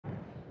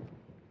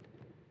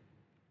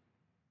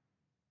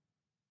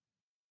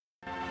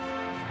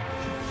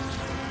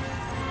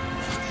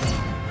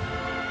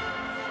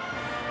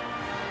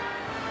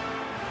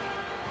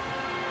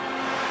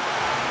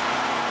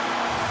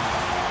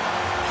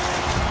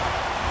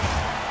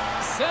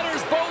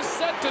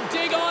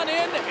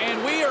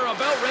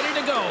about ready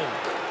to go.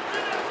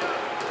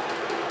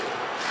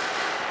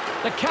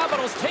 The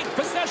Capitals take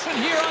possession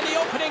here on the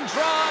opening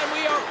draw, and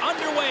we are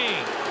underway.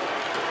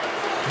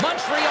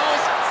 Montreal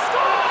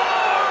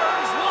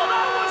scores! Well,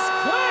 that was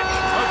quick!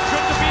 It's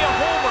good to be a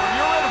homer.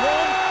 You're at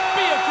home,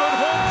 be a good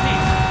home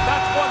team.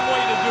 That's one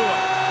way to do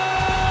it.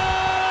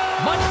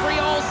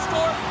 Montreal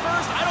scored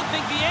first. I don't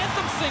think the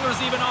anthem singer's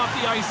even off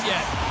the ice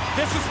yet.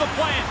 This is the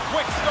plan.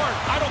 Quick start.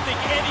 I don't think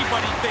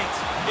anybody thinks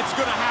it's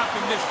going to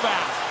happen this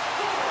fast.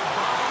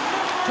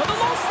 To the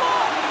low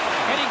slot.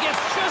 And he gets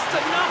just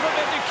enough of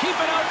it to keep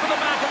it out for the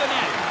back of the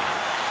net.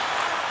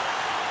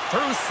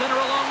 Through center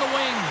along the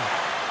wing.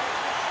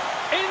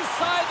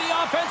 Inside the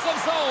offensive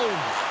zone.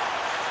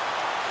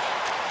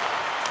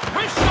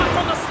 Wrist shot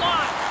from the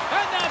slot.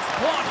 And that's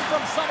blocked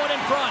from someone in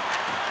front.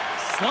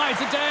 Slides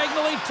it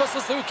diagonally to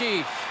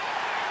Suzuki.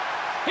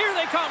 Here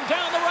they come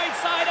down the right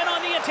side and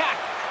on the attack.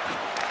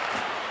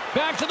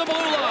 Back to the blue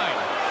line.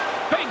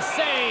 Big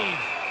save.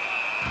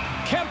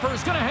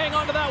 Kemper's going to hang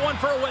on to that one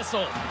for a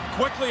whistle.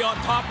 Quickly on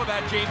top of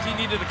that, James. He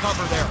needed a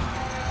cover there.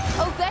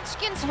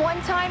 Ovechkin's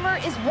one-timer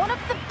is one of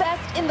the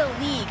best in the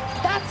league.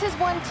 That's his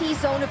 1T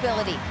zone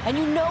ability, and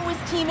you know his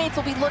teammates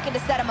will be looking to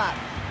set him up.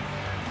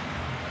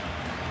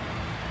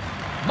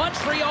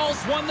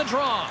 Montreal's won the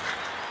draw.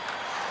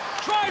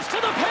 Drives to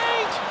the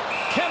paint.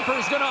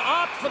 Kemper's going to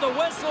opt for the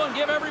whistle and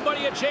give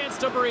everybody a chance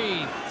to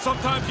breathe.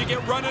 Sometimes you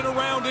get running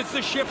around as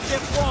the shift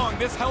gets long.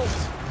 This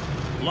helps.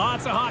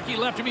 Lots of hockey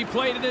left to be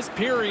played in this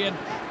period.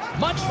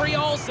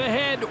 Montreal's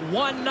ahead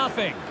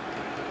 1-0.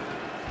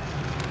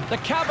 The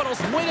Capitals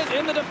win it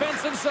in the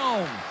defensive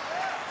zone.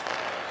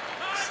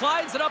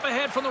 Slides it up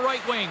ahead from the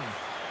right wing.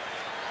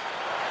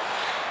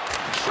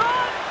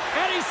 Shot!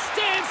 And he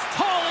stands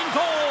tall in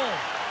goal.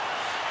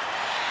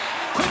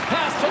 Quick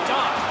pass to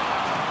Doc.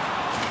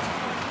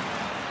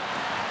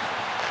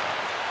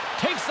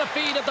 Takes the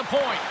feed at the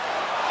point.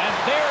 And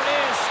there it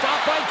is,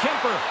 stopped by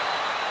Kemper.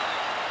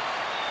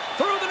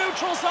 Through the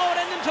neutral zone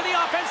and into the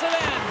offensive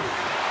end.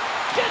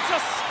 Gets a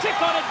stick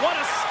on it. What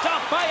a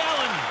stop by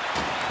Allen.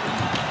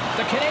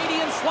 The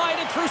Canadians slide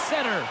it through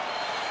center.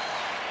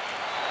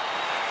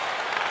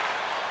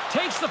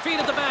 Takes the feed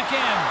at the back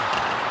end.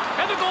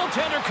 And the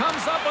goaltender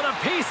comes up with a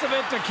piece of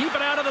it to keep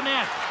it out of the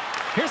net.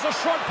 Here's a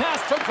short pass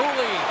to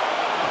Cooley.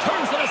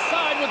 Turns it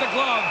aside with the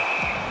glove.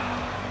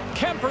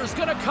 Kemper's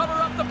going to cover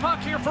up the puck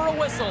here for a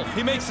whistle.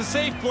 He makes a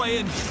safe play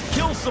and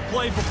kills the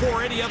play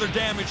before any other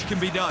damage can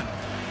be done.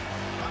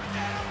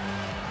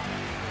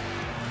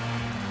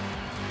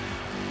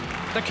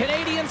 The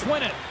Canadians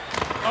win it.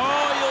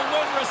 Oh, you'll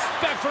win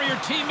respect for your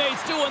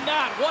teammates doing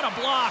that. What a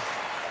block.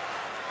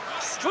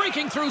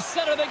 Streaking through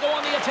center, they go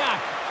on the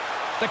attack.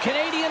 The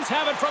Canadians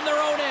have it from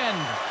their own end.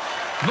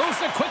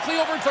 Moves it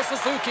quickly over to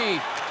Suzuki.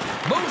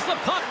 Moves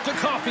the puck to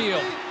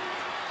Caulfield.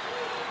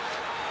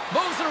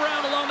 Moves it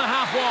around along the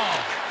half wall.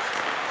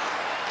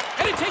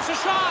 And he takes a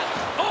shot.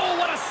 Oh,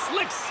 what a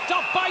slick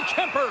stop by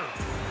Kemper.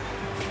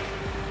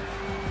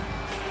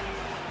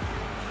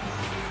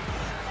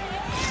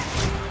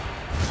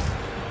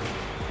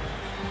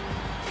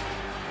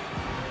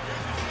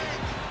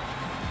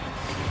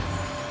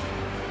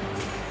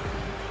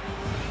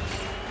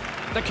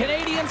 The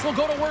Canadians will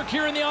go to work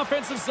here in the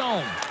offensive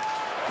zone.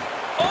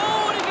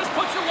 Oh, and he just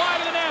puts it wide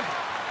of the net.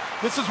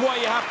 This is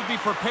why you have to be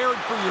prepared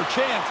for your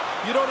chance.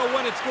 You don't know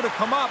when it's going to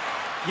come up.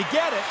 You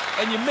get it,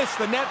 and you miss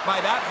the net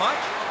by that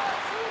much.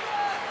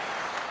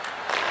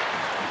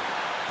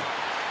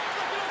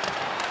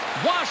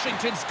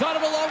 Washington's got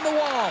it along the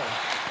wall.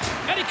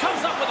 And he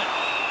comes up with it.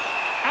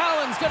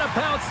 Allen's going to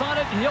bounce on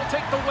it, and he'll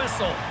take the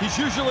whistle. He's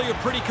usually a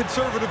pretty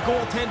conservative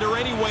goaltender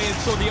anyway, and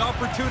so the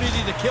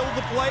opportunity to kill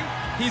the play,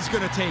 he's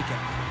going to take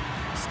it.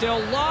 Still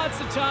lots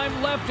of time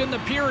left in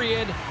the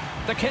period.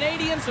 The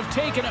Canadians have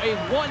taken a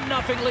 1-0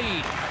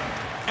 lead.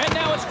 And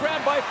now it's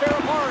grabbed by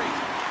Ferramari.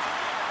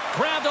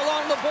 Grabbed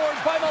along the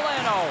boards by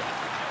Milano.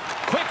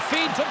 Quick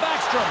feed to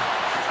Backstrom.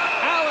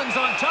 Allen's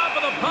on top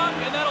of the puck,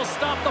 and that'll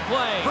stop the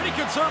play. Pretty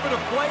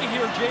conservative play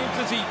here, James,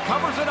 as he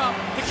covers it up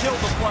to kill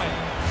the play.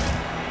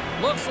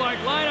 Looks like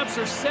lineups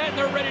are set, and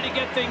they're ready to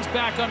get things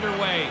back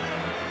underway.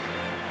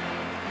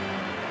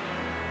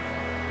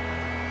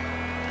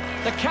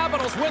 The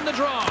Capitals win the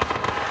draw.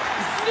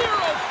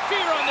 Zero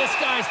fear on this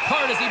guy's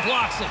part as he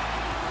blocks it.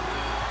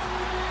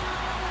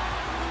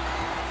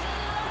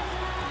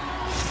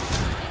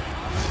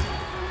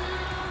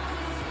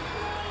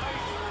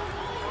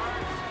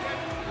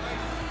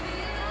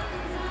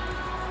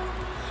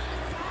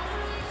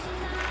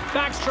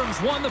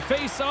 Backstrom's won the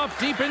face-off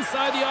deep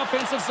inside the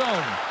offensive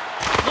zone.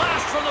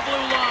 Blast from the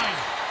blue line.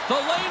 The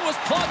lane was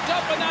plugged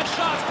up and that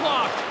shot's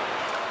blocked.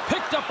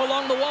 Picked up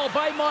along the wall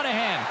by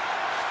Monahan.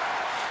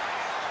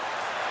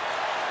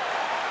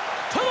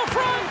 To the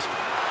front.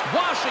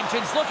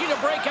 Washington's looking to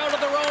break out of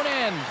their own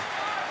end.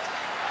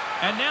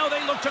 And now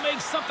they look to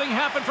make something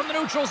happen from the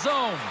neutral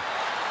zone.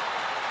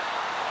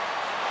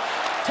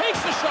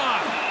 Takes the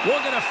shot.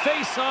 We're going to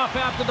face off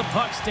after the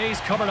puck stays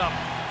covered up.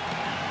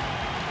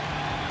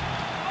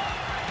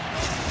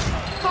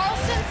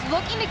 Carlson's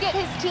looking to get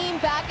his team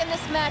back in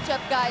this matchup,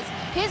 guys.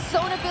 His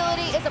zone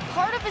ability is a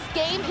part of his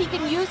game he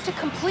can use to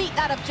complete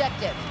that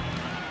objective.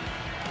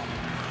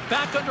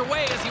 Back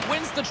underway as he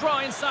wins the draw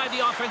inside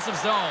the offensive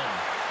zone.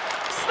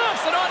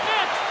 Snaps it on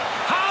net.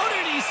 How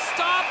did he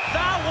stop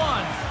that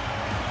one?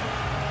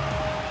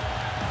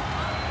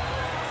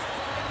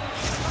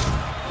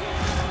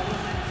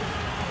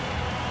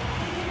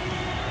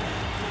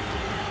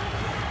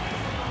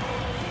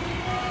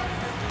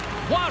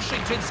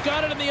 Washington's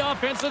got it in the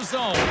offensive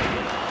zone.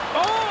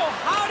 Oh,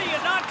 how do you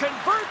not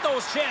convert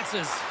those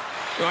chances?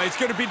 Well, he's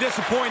going to be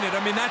disappointed.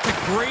 I mean, that's a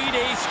grade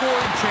A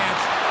scoring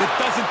chance that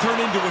doesn't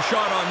turn into a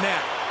shot on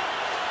net.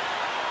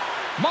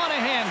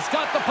 Monahan's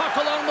got the puck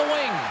along the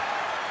wing.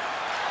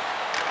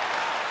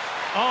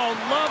 Oh,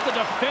 love the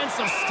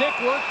defensive stick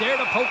work there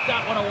to poke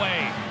that one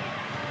away.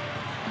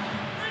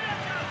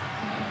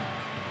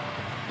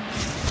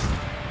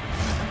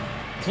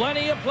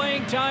 Plenty of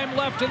playing time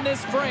left in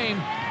this frame.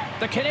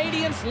 The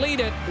Canadians lead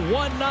it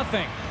 1-0.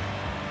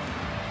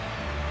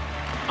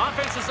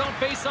 Offensive zone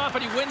face-off,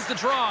 and he wins the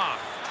draw.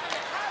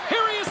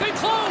 Here he is in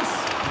close,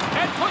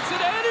 and puts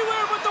it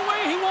anywhere but the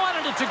way he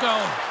wanted it to go.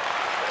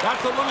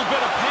 That's a little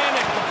bit of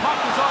panic. The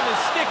puck is on his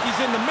stick. He's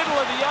in the middle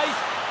of the ice,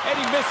 and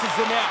he misses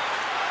the net.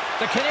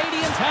 The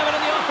Canadians have it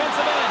in the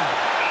offensive end.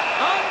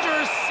 Under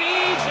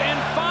siege, and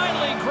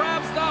finally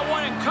grabs that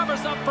one and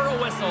covers up for a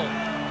whistle.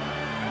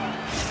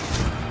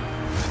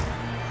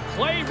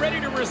 Play ready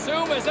to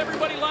resume as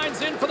everybody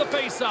lines in for the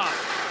face-off.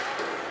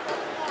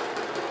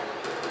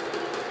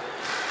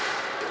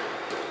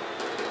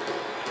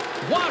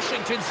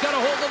 Washington's got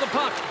a hold of the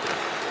puck.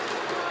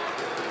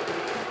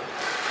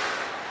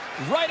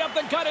 Right up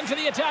the gut into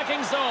the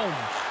attacking zone.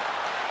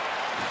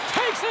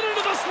 Takes it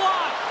into the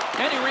slot.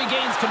 And he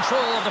regains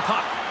control of the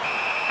puck.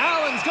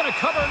 Allen's going to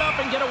cover it up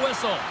and get a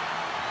whistle.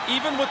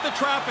 Even with the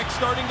traffic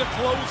starting to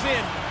close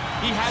in,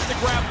 he had to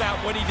grab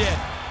that when he did.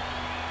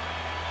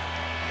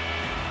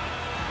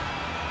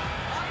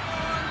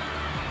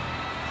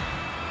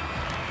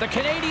 The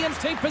Canadians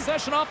take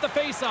possession off the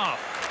face-off.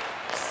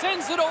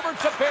 Sends it over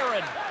to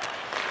Barron.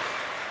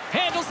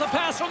 Handles the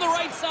pass from the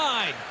right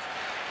side.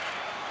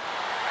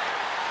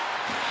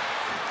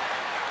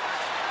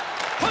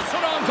 Puts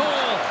it on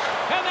goal.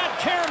 And that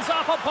caroms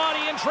off a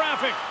body in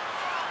traffic.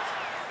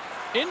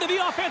 Into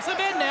the offensive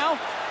end now.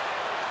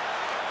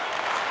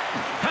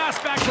 Pass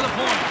back to the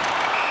point.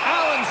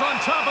 Allen's on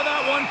top of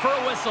that one for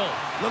a whistle.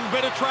 A little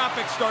bit of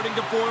traffic starting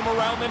to form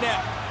around the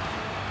net.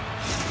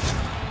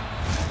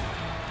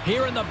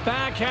 Here in the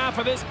back half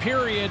of this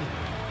period,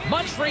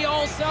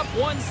 Montreal's up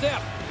 1-0.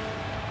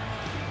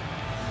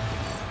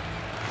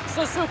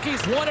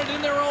 Suzuki's won it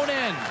in their own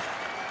end.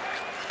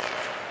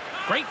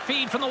 Great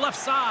feed from the left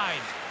side.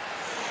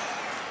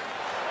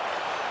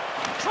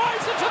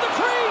 Drives it to the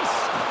crease.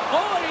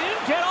 Oh, he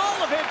didn't get all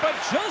of it, but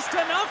just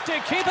enough to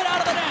keep it out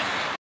of the net.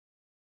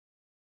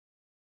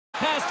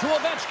 Pass to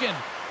Ovechkin.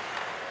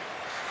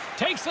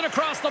 Takes it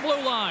across the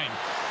blue line.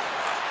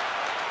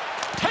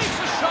 Takes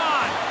a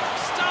shot.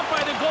 Stopped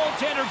by the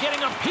goaltender,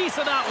 getting a piece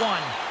of that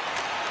one.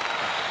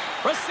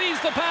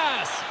 Receives the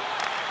pass.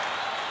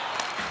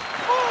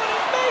 Oh, and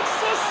it makes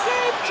the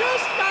save,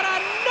 just not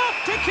enough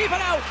to keep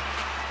it out.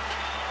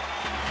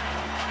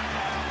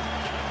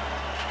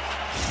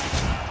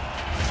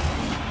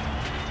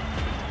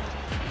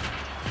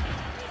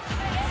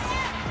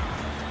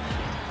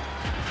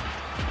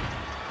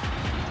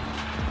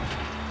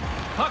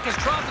 Puck is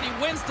dropped and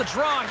he wins the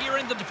draw here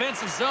in the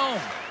defensive zone.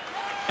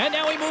 And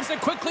now he moves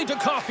it quickly to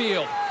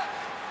Caulfield.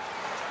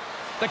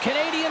 The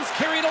Canadians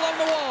carry it along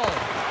the wall.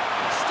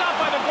 Stopped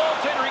by the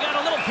goaltender. He got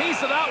a little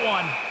piece of that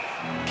one.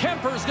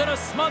 Kemper's going to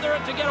smother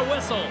it to get a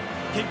whistle.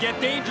 Can get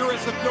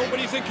dangerous if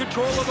nobody's in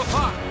control of the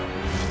puck.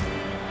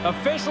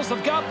 Officials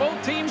have got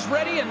both teams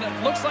ready, and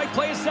it looks like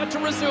play is set to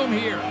resume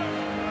here.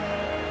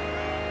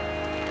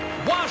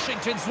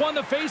 Washington's won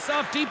the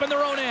face-off deep in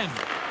their own end.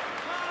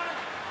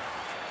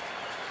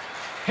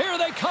 Here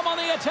they come on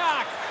the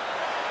attack.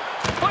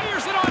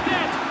 Fires it on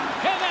net.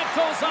 And that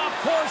goes off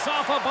course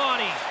off a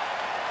body.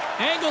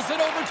 Angles it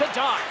over to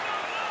Doc.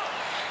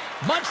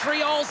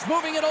 Montreal's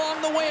moving it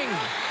along the wing.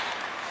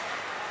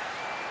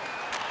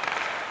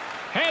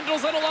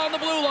 Handles it along the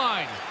blue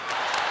line.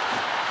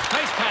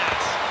 Nice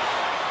pass.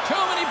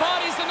 Too many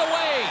bodies in the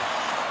way.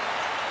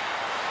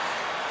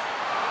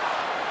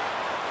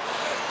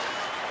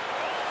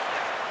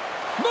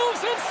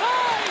 Moves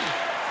inside.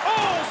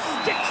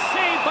 Oh, stick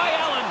save by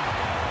Allen.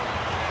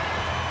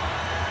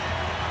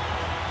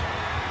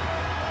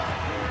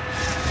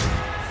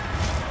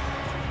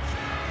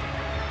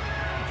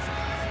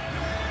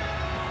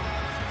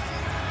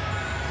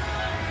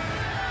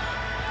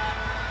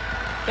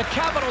 The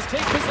Capitals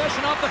take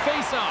possession off the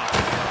faceoff.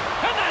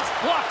 And that's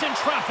blocked in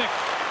traffic.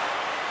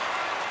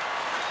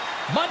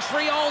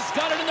 Montreal's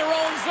got it in their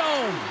own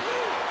zone.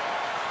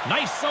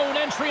 Nice zone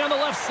entry on the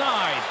left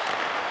side.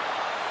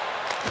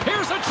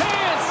 Here's a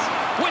chance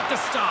with the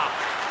stop.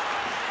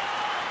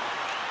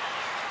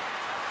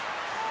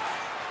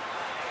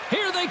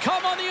 Here they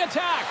come on the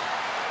attack.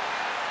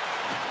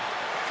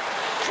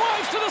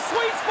 Drives to the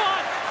sweet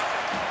spot.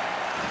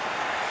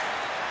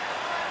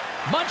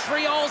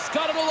 Montreal's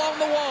got it along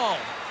the wall.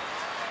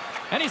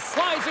 And he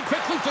slides it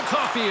quickly to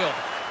Caulfield.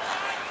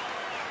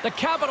 The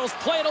Capitals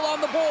play it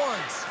along the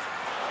boards.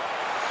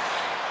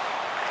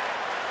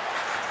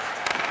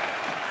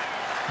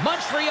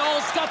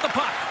 Montreal's got the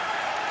puck.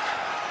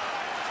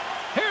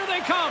 Here they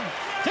come.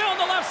 Down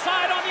the left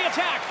side on the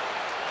attack.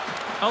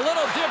 A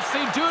little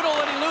dipsy-doodle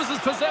and he loses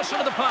possession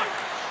of the puck.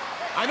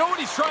 I know what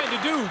he's trying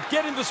to do,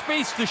 get into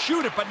space to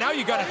shoot it, but now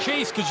you got to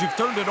chase because you've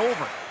turned it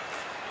over.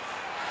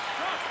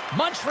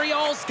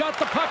 Montreal's got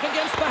the puck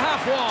against the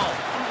half wall.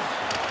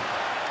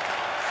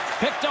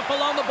 Picked up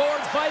along the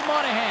boards by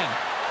Monahan.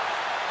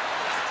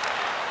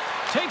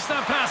 Takes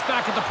that pass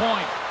back at the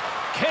point.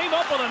 Came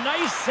up with a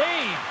nice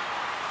save.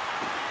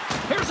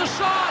 Here's a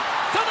shot.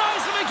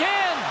 Denies him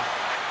again.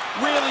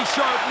 Really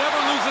sharp. Never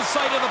loses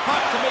sight of the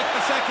puck to make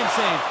the second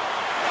save.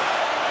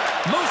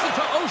 Moves it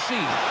to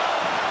Oshie.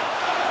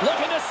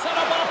 Looking to set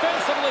up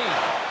offensively.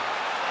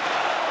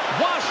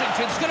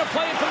 Washington's going to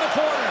play it from the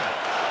corner.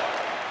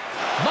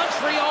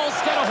 Montreal's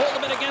got a hold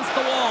of it against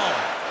the wall.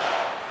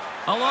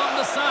 Along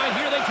the side,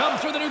 here they come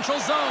through the neutral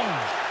zone.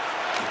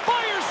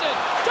 Fires it.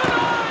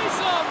 Denies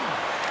him.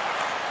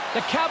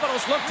 The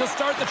Capitals look to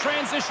start the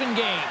transition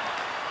game.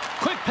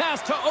 Quick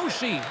pass to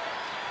Oshie.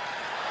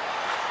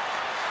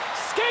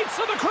 Skates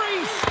to the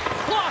crease.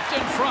 Blocked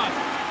in front.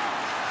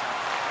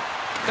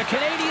 The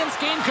Canadiens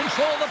gain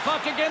control of the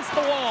puck against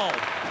the wall.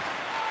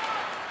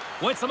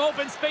 With some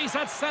open space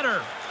at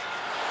center.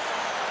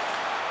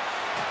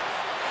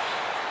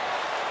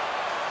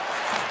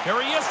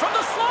 Here he is from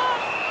the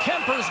slot.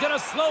 Kemper's going to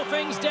slow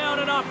things down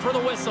and up for the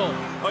whistle.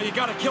 Oh, you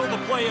got to kill the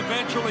play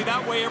eventually.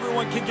 That way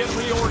everyone can get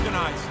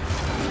reorganized.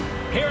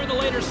 Here in the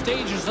later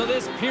stages of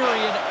this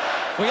period,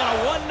 we got a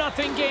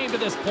 1-0 game to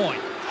this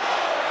point.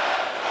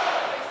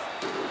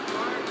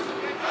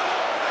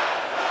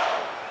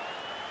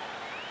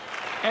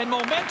 And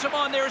momentum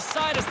on their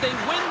side as they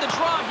win the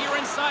draw here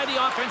inside the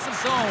offensive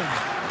zone.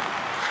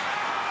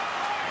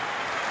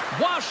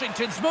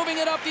 Washington's moving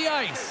it up the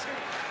ice.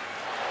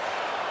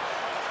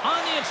 On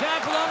the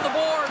attack along the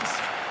boards.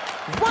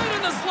 Right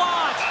in the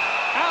slot.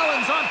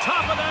 Allen's on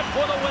top of that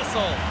for the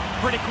whistle.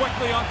 Pretty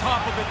quickly on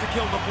top of it to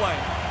kill the play.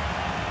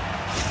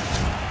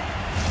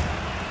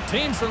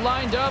 Teams are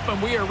lined up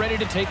and we are ready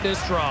to take this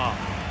draw.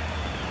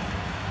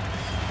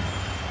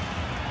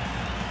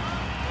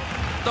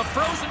 The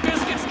frozen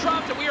biscuits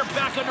dropped and we are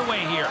back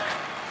underway here.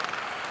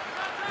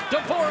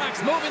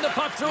 Dvorak's moving the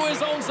puck through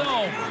his own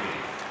zone.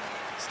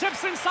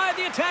 Steps inside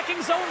the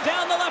attacking zone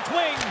down the left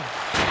wing.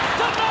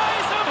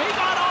 Denies him. He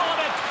got all of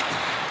it.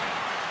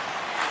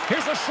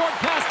 Here's a short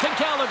pass to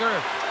Gallagher.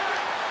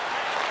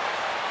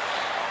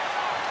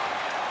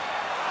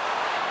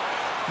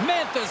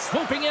 Mantha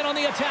swooping in on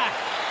the attack.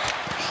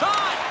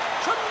 Shot.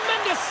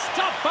 Tremendous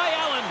stop by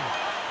Allen.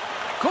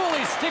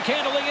 Cooley stick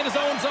handling in his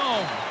own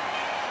zone.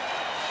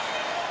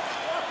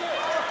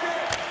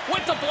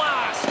 With the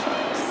blast.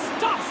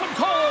 Stops him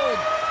cold.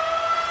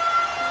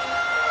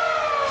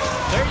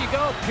 There you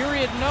go.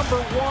 Period number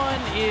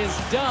 1 is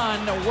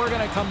done. We're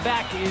going to come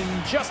back in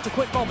just a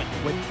quick moment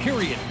with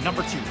period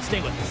number 2. Stay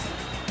with us.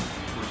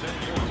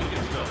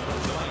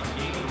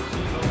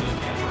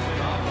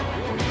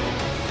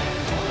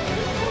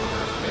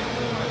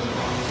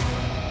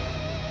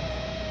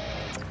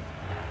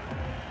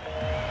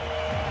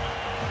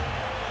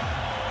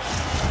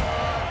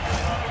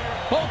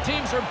 Both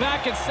teams are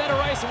back at center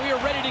ice, and we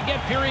are ready to get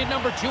period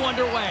number 2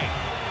 underway.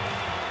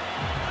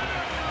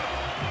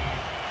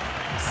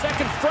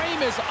 Second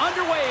frame is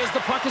underway as the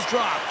puck is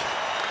dropped.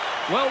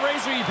 Well,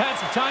 Razor, you've had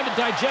some time to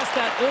digest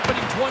that opening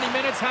 20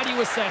 minutes. How do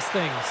you assess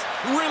things?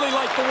 Really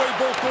like the way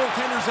both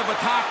goaltenders have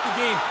attacked the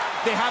game.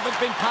 They haven't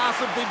been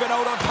passive. They've been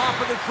out on top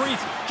of the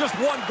crease. Just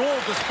one goal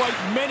despite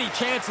many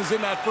chances in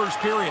that first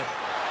period.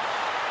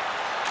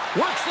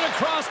 Works it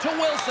across to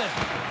Wilson.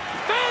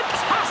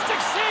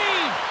 Fantastic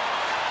save!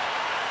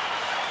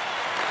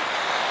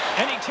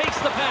 And he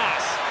takes the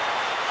pass.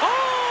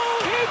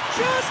 Oh, he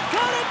just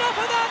got enough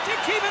of that to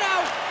keep it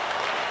out.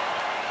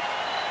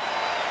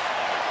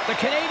 The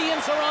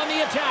Canadiens are on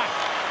the attack.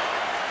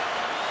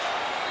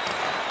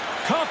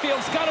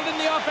 Caulfield's got it in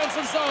the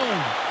offensive zone.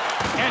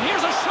 And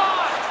here's a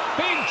shot.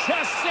 Big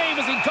chest save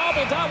as he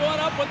gobbled that one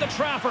up with the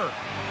trapper.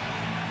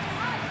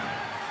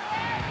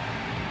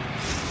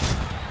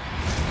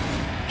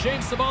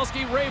 James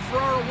Cybulski, Ray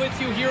Ferraro with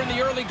you here in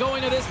the early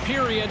going of this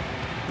period.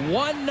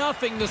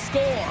 1-0 the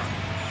score.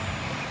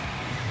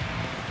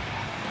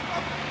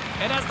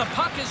 And as the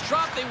puck is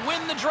dropped, they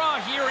win the draw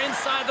here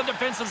inside the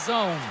defensive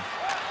zone.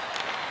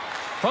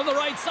 From the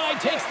right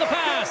side, takes the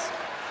pass.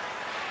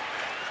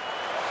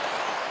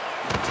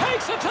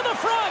 Takes it to the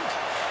front.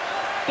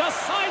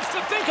 Decides to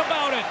think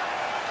about it.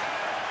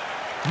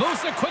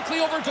 Moves it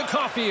quickly over to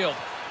Caulfield.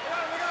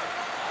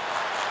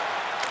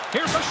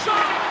 Here's a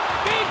shot.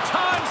 Big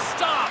time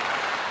stop.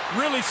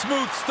 Really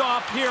smooth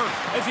stop here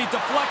as he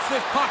deflects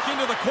this puck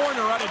into the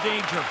corner out of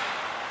danger.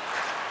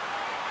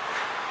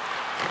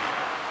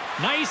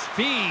 Nice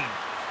feed.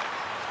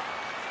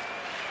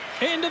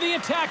 Into the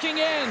attacking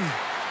end.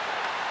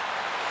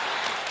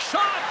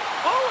 Shot.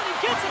 Oh, and he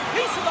Gets a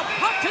piece of the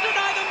puck to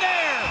deny them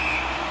there.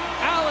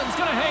 Allen's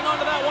going to hang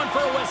on to that one for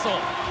a whistle.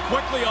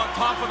 Quickly on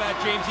top of that,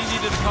 James. He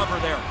needed to cover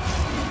there.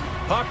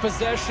 Puck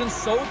possession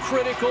so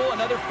critical.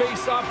 Another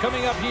face-off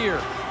coming up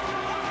here.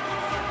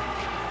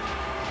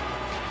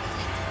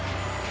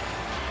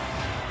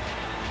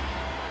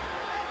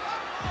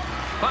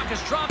 Puck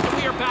is dropped and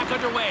we are back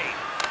underway.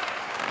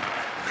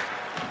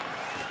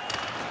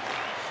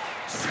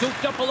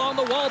 Scooped up along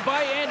the wall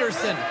by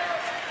Anderson.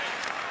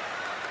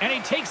 And he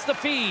takes the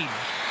feed.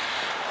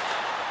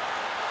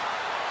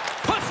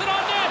 Puts it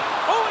on net.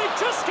 Oh, and he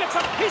just gets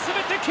a piece of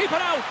it to keep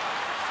it out.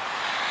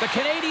 The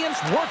Canadians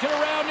working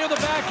around near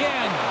the back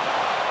end.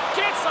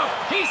 Gets a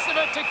piece of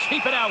it to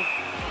keep it out.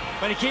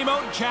 But he came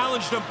out and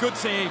challenged him. Good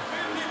save.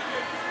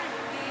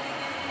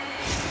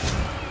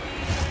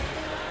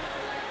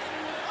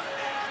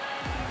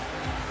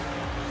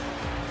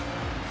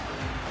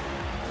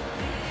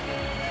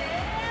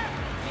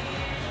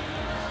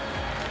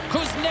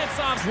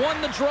 Kuznetsov's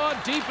won the draw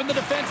deep in the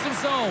defensive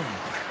zone.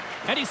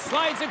 And he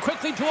slides it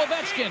quickly to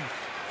Ovechkin.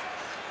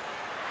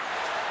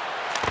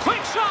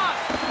 Quick shot!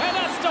 And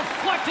that's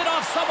deflected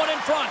off someone in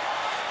front.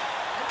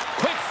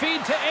 Quick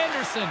feed to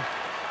Anderson.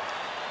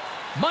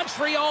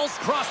 Montreal's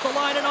crossed the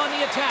line and on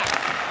the attack.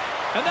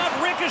 And that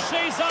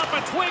ricochets off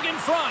a twig in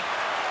front.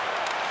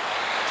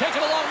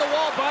 Taken along the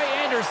wall by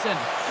Anderson.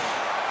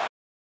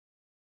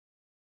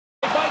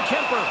 By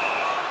Kemper.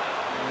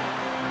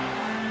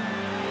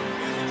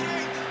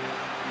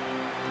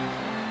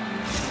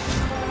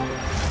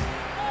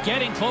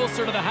 Getting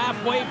closer to the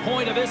halfway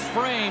point of this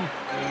frame.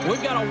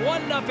 We've got a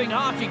 1-0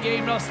 hockey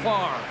game thus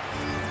far.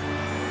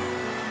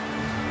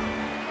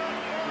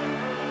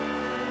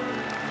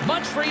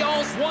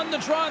 Montreal's won the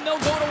draw and they'll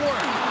go to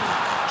work.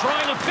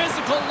 Drawing a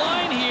physical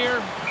line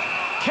here.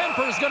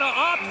 Kemper's going to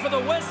opt for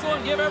the whistle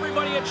and give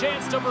everybody a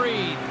chance to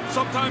breathe.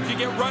 Sometimes you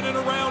get running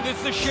around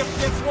as the shift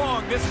gets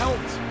long. This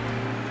helps.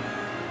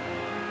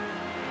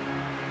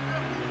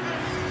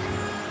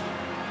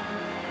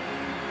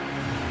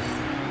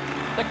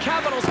 The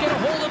Capitals get a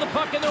hold of the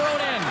puck in their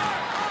own end.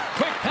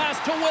 Quick pass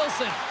to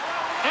Wilson.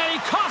 And he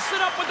coughs it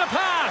up with the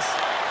pass.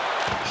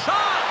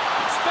 Shot!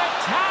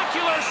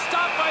 Spectacular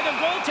stop by the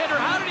goaltender.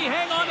 How did he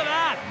hang on to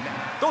that?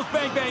 Those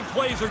bang-bang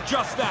plays are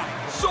just that.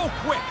 So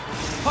quick.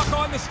 Puck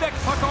on the stick,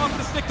 puck off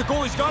the stick. The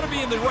goalie's got to be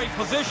in the right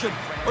position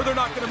or they're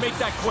not going to make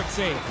that quick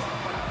save.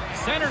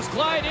 Centers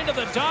glide into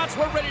the dots.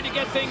 We're ready to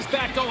get things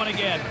back going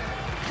again.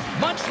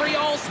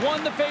 Montreal's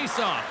won the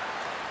faceoff.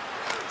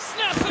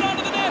 Snaps it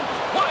onto the net.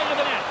 Wide of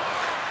the net.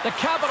 The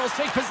Capitals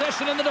take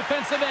possession in the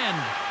defensive end.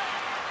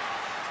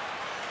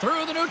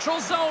 Through the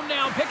neutral zone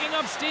now, picking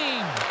up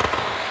steam.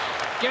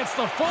 Gets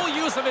the full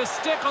use of his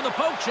stick on the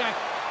poke check.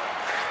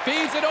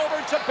 Feeds it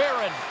over to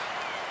Barron.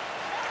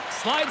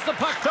 Slides the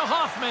puck to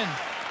Hoffman.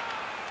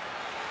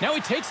 Now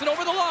he takes it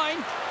over the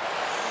line.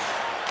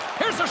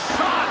 Here's a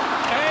shot.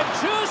 And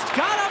just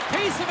got a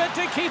piece of it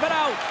to keep it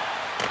out.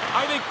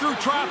 I think through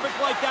traffic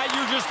like that,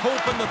 you're just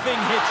hoping the thing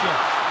hits you.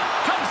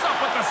 Comes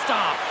up with the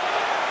stop.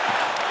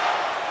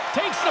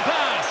 Takes the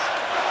pass.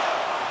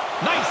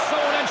 Nice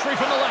zone entry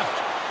from the left.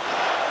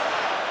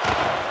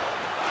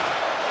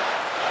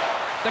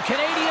 The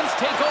Canadians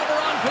take over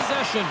on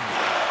possession.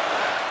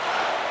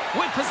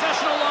 With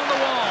possession along the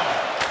wall.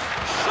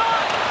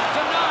 Shot!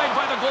 Denied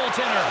by the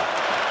goaltender.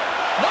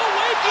 No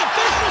way, the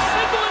official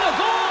signaling a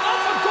goal.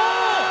 That's a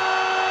goal!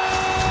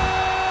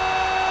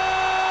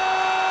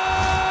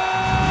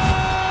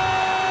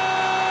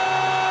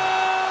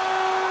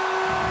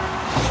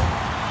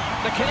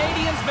 The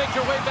Canadians make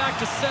their way back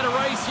to center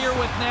ice here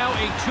with now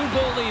a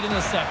 2-goal lead in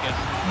the second.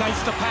 Nice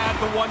to pad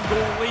the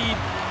 1-goal lead.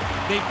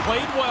 They've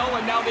played well,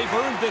 and now they've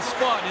earned this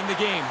spot in the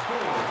game.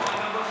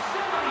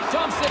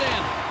 Dumps it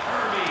in.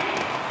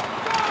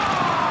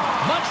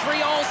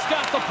 Montreal's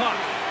got the puck.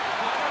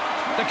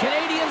 The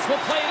Canadians will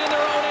play it in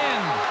their own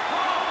end.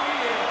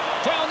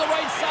 Down the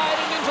right side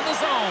and into the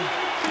zone.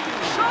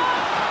 Shot!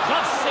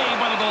 Tough save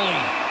by the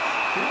goalie.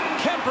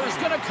 Kemper's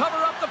going to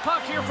cover up the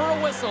puck here for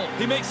a whistle.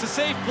 He makes a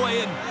safe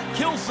play and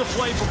kills the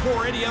play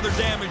before any other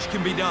damage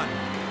can be done.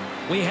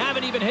 We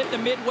haven't even hit the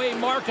midway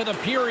mark of the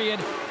period.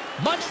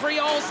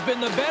 Montreal's been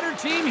the better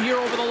team here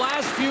over the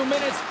last few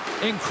minutes,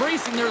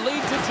 increasing their lead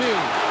to 2.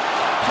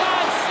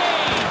 Pad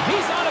save!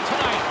 He's on it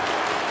tonight.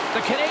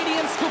 The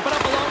Canadians scoop it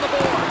up along the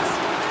boards.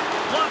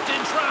 Blocked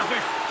in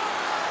traffic.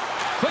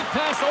 Quick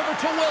pass over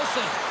to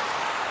Wilson.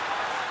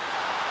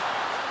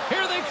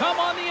 Here they come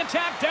on the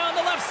attack down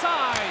the left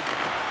side.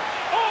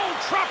 Oh,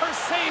 Tropper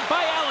saved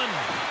by Allen.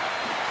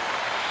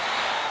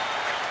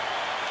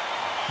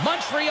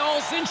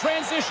 Montreal's in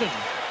transition.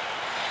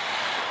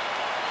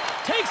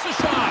 Takes a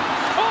shot.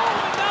 Oh,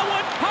 and that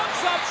one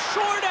pumps up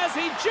short as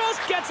he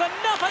just gets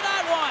enough of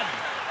that one.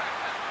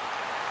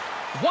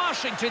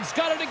 Washington's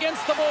got it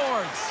against the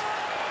boards.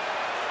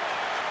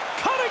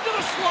 Cutting to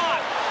the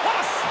slot. What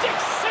a stick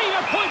save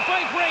at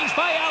point-blank range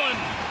by Allen.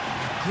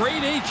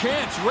 Great A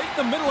chance right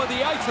in the middle of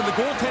the ice, and the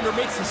goaltender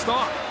makes the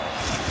stop.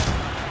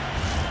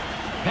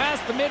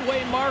 Past the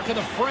midway mark of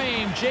the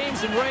frame,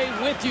 James and Ray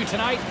with you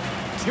tonight.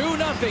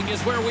 2-0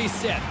 is where we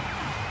sit.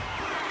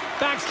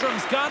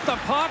 Backstrom's got the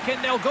puck,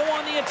 and they'll go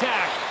on the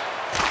attack.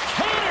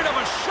 Cannon of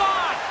a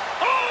shot!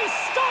 Oh, he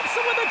stops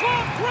it with a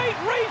glove! Great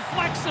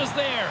reflexes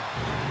there!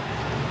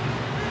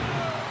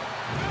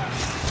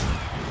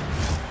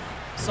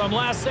 Some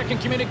last-second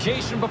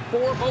communication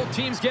before both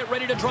teams get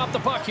ready to drop the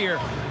puck here.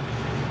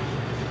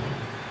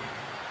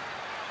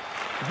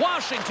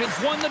 Washington's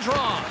won the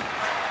draw.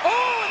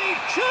 Oh, and he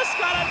just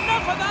got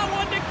enough of that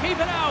one to keep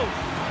it out.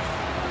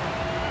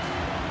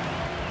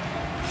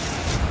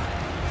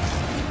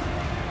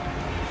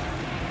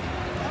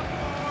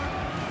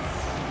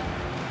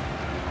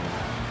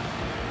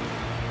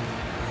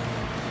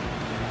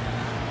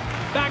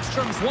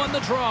 Backstrom's won the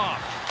draw.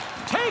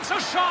 Takes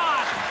a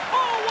shot.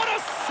 Oh, what a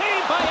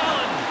save by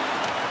Allen.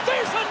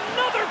 There's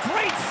another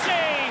great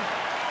save.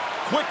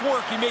 Quick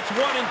work. He makes 1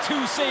 and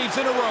 2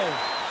 saves in a row.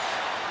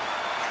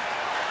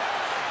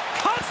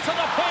 Cuts to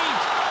the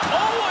paint.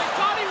 Oh, I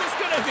thought he was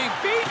going to be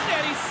beaten,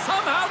 and he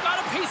somehow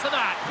got a piece of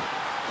that.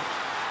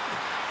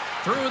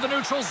 Through the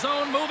neutral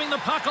zone, moving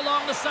the puck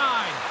along the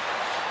side.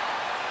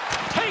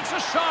 Takes a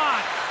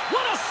shot.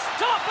 What a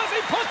stop as he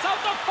puts out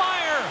the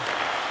fire.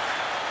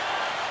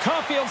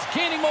 Caulfield's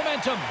gaining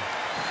momentum.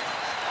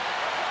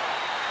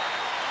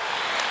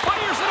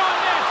 Fires it on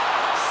net.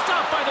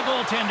 Stopped by the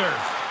goaltender.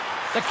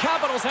 The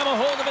Capitals have a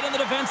hold of it in the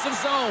defensive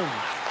zone.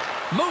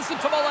 Moves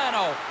it to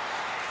Milano.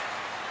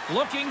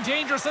 Looking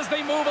dangerous as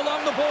they move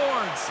along the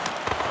boards.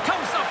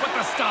 Comes up with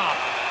the stop.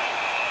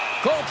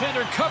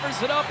 Goaltender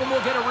covers it up, and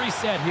we'll get a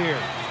reset here.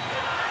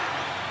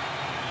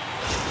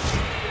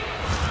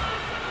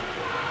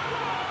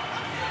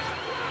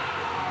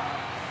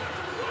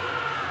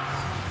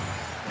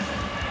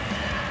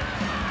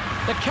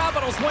 The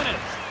Capitals win it.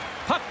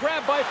 Puck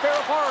grabbed by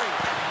Ferrapari.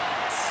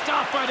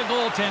 Stopped by the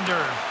goaltender.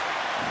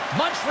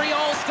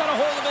 Montreal's got a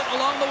hold of it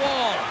along the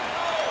wall.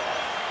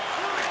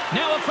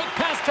 Now a quick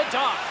pass to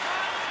Doc.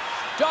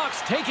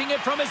 Doc's taking it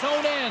from his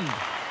own end.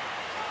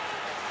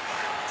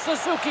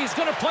 Suzuki's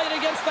going to play it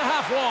against the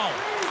half wall.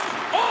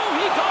 Oh,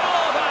 he got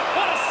all of that.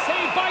 What a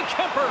save by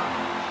Kemper.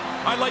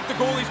 I like the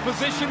goalie's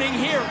positioning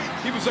here.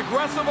 He was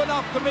aggressive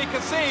enough to make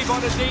a save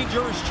on a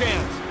dangerous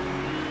chance.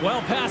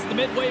 Well past the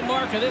midway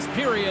mark of this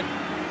period,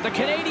 the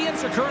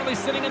Canadiens are currently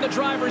sitting in the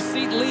driver's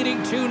seat leading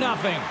 2-0.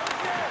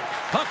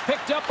 Puck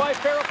picked up by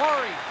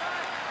Ferrapari.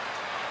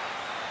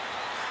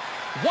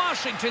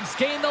 Washington's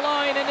gained the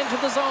line and into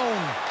the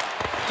zone.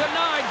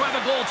 Denied by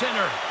the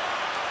goaltender.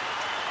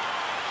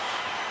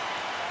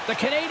 The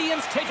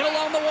Canadiens take it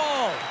along the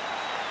wall.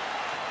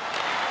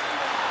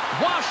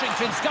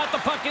 Washington's got the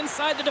puck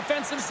inside the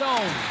defensive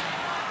zone.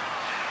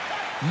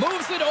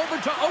 Moves it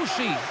over to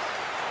Oshie.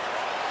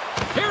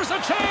 Here's a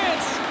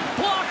chance.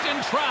 Blocked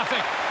in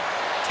traffic.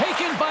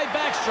 Taken by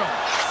Backstrom.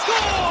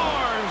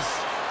 Scores!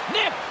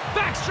 Nick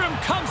Backstrom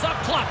comes up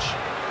clutch.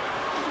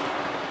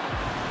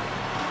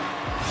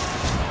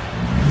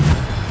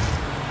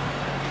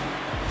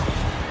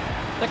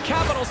 The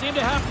Capitals seem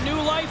to have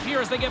new life here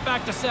as they get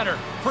back to center.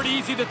 Pretty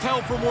easy to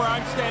tell from where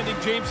I'm standing,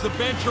 James. The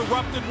bench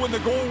erupted when the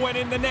goal went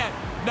in the net.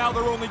 Now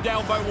they're only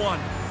down by 1.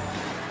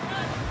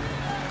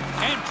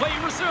 And play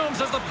resumes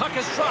as the puck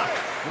is dropped.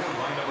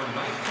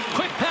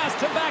 Quick pass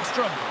to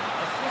Backstrom.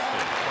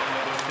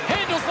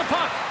 Handles the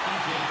puck.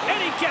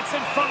 And he gets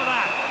in front of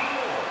that.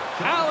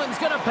 Allen's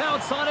going to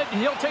bounce on it,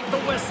 and he'll take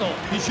the whistle.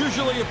 He's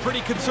usually a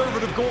pretty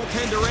conservative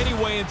goaltender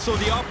anyway, and so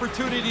the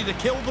opportunity to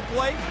kill the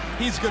play,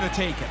 he's going to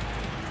take it.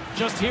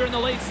 Just here in the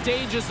late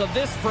stages of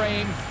this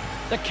frame,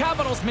 the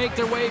Capitals make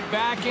their way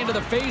back into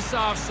the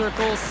face-off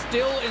circle,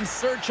 still in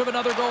search of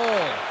another goal.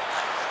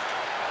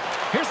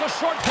 Here's a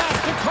short pass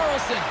to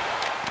Carlson.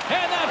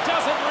 And that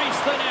doesn't reach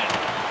the net.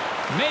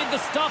 Made the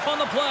stop on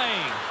the play.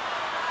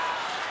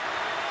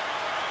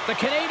 The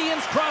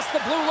Canadiens cross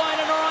the blue line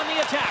and are on the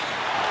attack.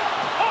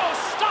 Oh,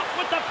 stopped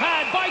with the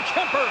pad by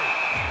Kemper.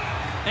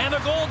 And the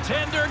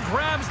goaltender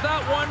grabs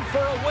that one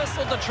for a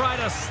whistle to try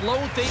to slow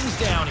things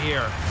down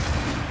here.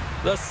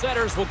 The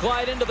setters will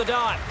glide into the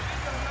dot.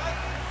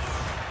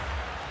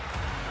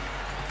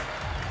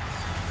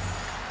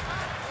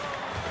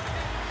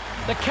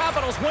 The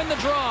Capitals win the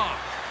draw.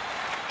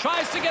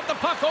 Tries to get the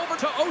puck over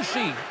to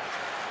Oshie.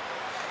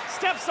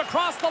 Steps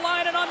across the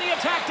line and on the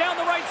attack down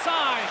the right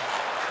side.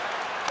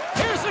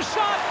 Here's a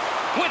shot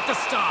with the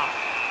stop.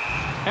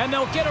 And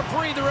they'll get a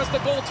breather as the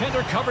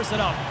goaltender covers it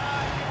up.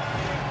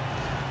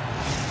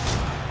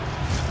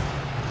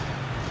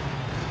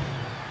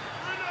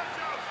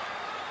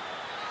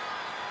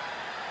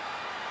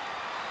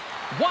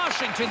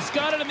 Washington's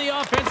got it in the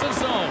offensive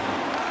zone.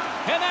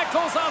 And that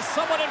goes off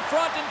someone in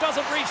front and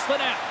doesn't reach the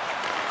net.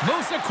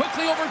 Moves it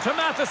quickly over to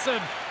Matheson.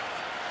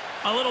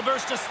 A little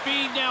burst of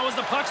speed now as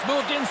the puck's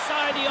moved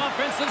inside the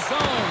offensive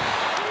zone.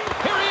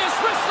 Here he is,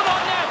 wrists it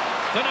on net.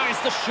 Denies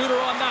the shooter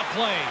on that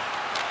play.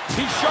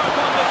 He's sharp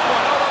on this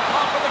one, out on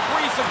top of the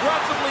crease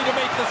aggressively to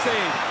make the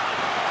save.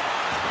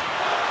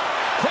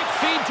 Quick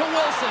feed to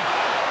Wilson.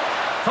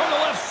 From the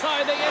left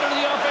side, they enter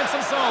the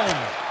offensive zone.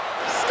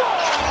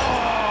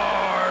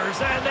 Scores!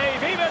 And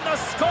they've evened the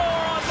score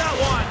on that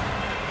one.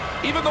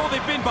 Even though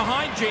they've been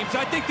behind, James,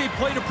 I think they've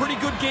played a pretty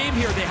good game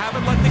here. They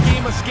haven't let the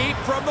game escape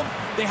from them.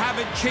 They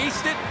haven't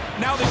chased it.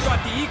 Now they've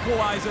got the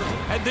equalizer,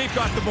 and they've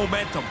got the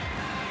momentum.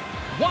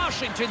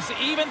 Washington's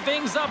even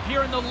things up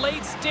here in the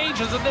late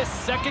stages of this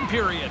second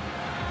period.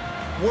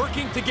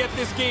 Working to get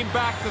this game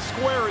back to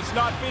square has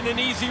not been an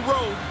easy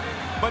road,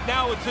 but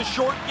now it's a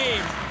short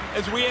game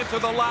as we enter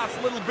the last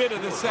little bit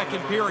of the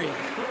second period.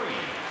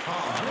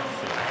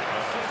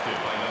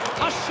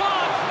 A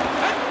shot,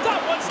 and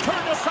that one's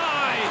turned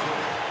aside.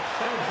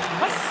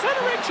 A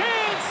centering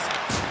chance.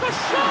 The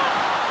shot.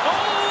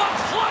 Oh, a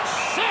clutch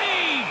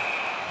save.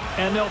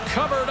 And they'll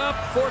cover it up,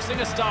 forcing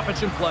a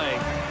stoppage in play.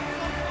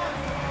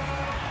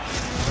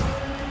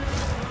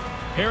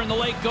 Here in the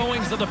late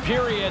goings of the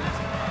period,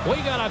 we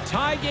got a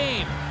tie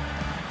game.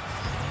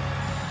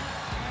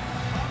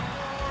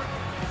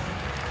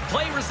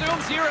 Play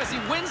resumes here as he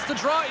wins the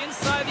draw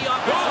inside the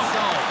offensive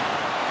zone.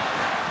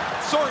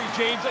 Sorry,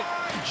 James,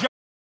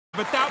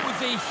 but that was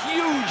a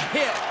huge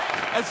hit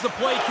as the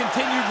play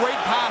continued right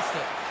past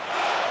it.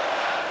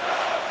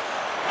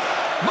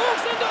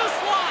 Moves into the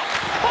slot,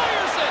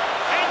 fires it,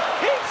 and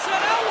keeps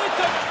it out with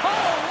the...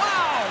 Oh,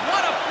 wow,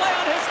 what a play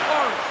on his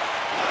part.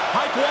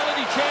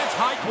 High-quality chance,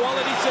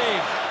 high-quality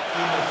save.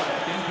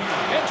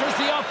 Enters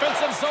the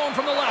offensive zone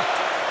from the left.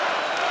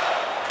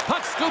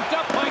 Puck scooped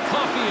up by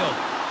Caulfield.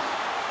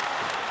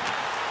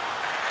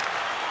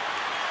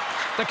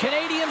 The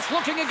Canadians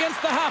looking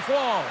against the half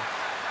wall.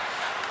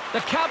 The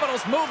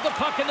Capitals move the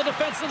puck in the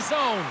defensive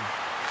zone.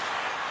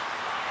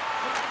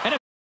 And a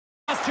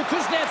pass to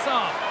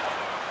Kuznetsov.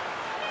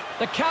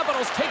 The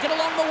Capitals take it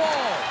along the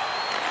wall.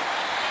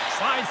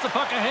 Slides the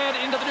puck ahead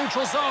into the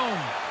neutral zone.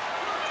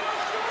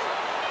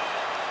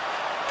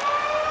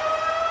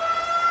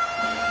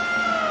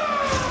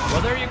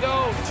 Well, there you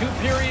go. 2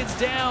 periods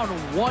down,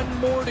 1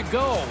 more to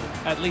go,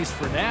 at least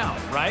for now,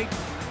 right?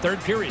 Third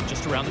period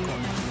just around the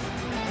corner.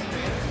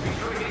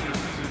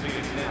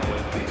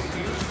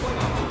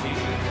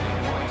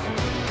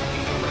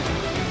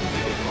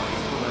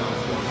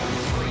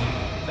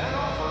 That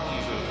offer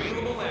is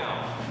available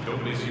now.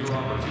 Don't miss your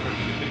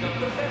opportunity to pick up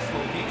the best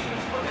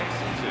locations for next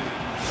season.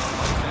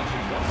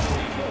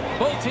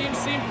 Both teams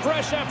seem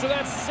fresh after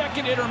that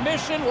second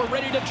intermission. We're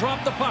ready to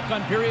drop the puck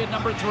on period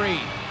number 3.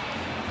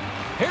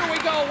 Here we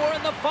go. We're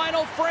in the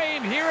final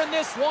frame here in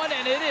this one,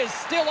 and it is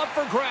still up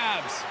for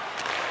grabs.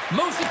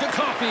 Moves it to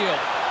Caulfield.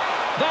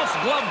 That's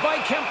gloved by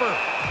Kemper.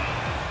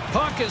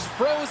 Puck is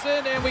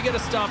frozen, and we get a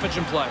stoppage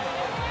in play.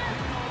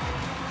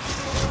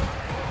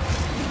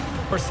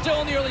 We're still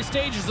in the early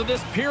stages of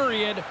this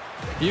period.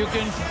 You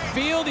can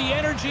feel the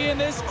energy in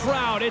this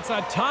crowd. It's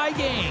a tie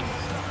game.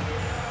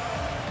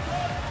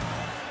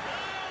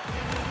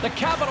 The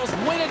Capitals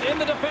win it in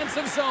the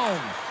defensive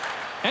zone.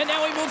 And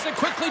now he moves it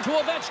quickly to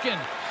Ovechkin.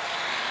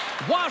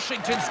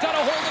 Washington's got a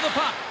hold of the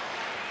puck.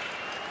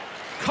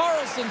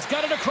 Carlson's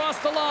got it across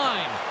the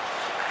line.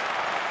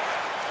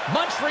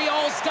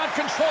 Montreal's got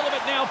control of it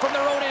now from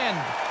their own end.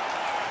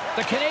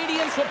 The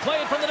Canadians will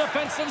play it from the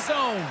defensive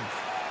zone.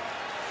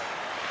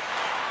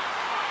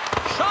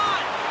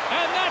 Shot!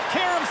 And that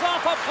caroms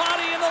off a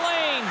body in the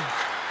lane.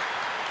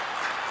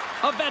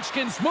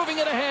 Ovechkin's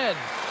moving it ahead.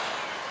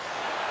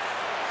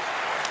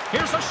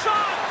 Here's a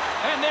shot!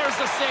 And there's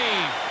the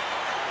save.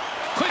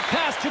 Quick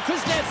pass to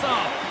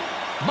Kuznetsov.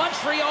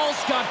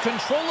 Montreal's got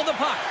control of the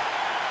puck.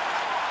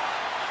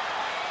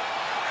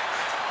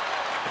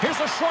 Here's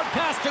a short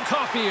pass to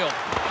Caulfield.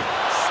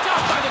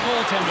 Stopped by the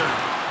goaltender.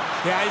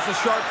 Yeah, it's a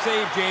sharp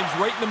save, James.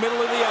 Right in the middle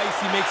of the ice,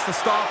 he makes the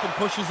stop and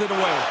pushes it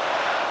away.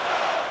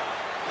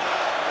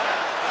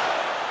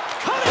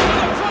 Cutting to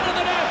the front of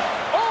the net.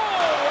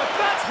 Oh, if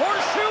that's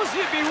horseshoes,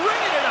 you'd be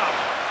ringing it up.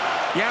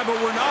 Yeah, but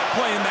we're not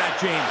playing that,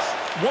 James.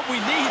 What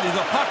we need is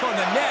a puck on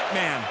the net,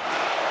 man.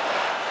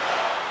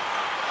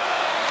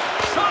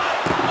 Shot.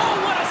 Oh,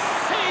 what a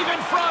save in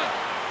front.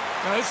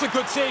 Now, this is a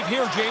good save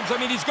here, James. I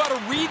mean, he's got to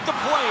read the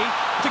play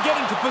to get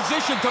into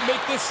position to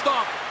make this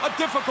stop. A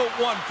difficult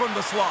one from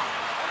the slot.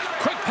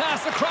 Quick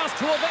pass across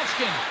to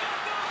Ovechkin.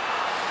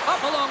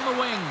 Up along the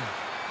wing.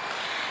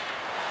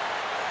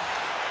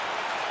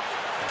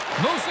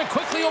 Moves it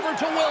quickly over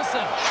to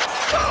Wilson.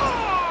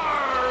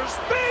 Scores!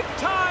 Big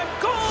time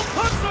goal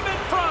puts him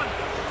in front.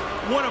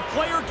 When a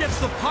player gets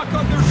the puck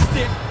on their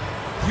stick,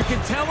 you can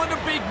tell in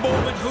a big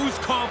moment who's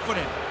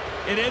confident.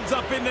 It ends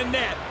up in the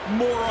net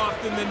more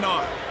often than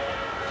not.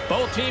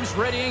 Both teams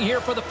readying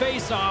here for the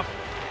face-off.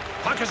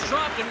 Puck is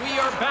dropped and we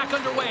are back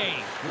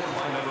underway.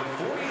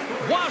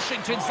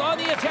 Washington's on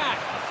the attack.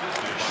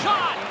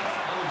 Shot!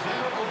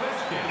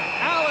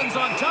 Allen's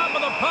on top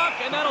of the puck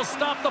and that'll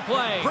stop the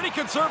play. Pretty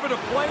conservative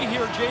play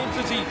here, James,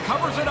 as he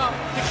covers it up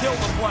to kill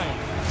the play.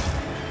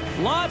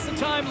 Lots of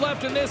time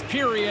left in this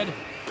period.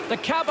 The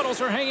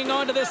Capitals are hanging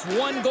on to this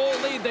 1-goal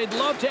lead. They'd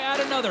love to add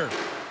another.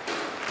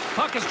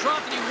 Puck is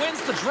dropped and he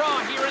wins the draw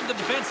here in the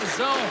defensive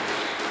zone.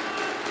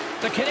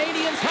 The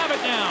Canadians have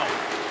it now.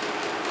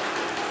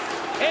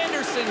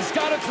 Anderson's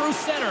got it through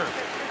center.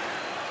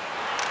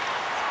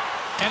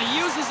 And he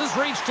uses his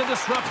reach to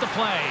disrupt the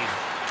play.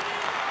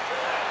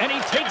 And he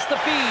takes the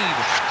feed.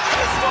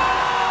 He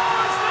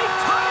scores! They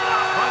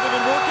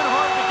working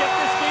hard to get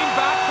this game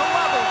back to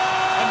level,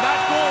 and that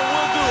goal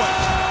will do it.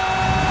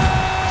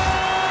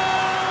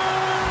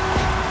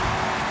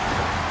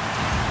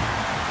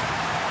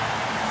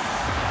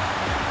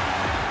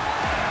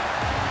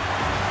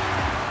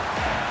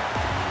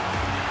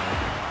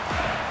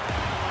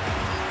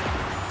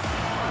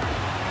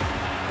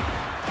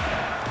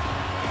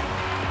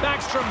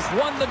 Backstrom's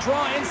won the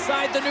draw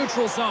inside the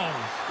neutral zone.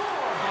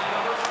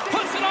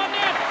 Puts it on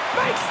net.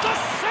 Makes the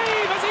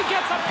save as he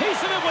gets a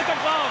piece of it with the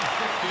glove.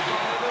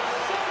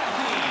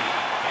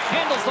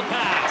 Handles the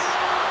pass.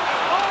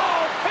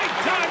 Oh, big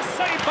time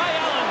save by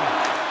Allen.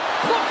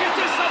 Look at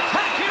this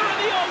attack here in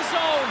the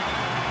ozone.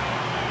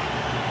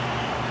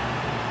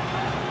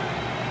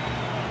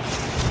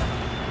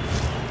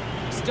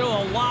 Still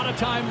a lot of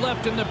time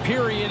left in the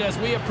period as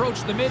we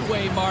approach the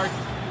midway mark.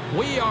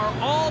 We are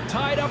all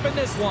tied up in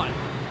this one.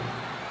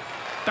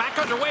 Back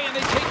underway, and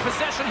they take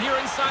possession here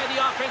inside the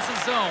offensive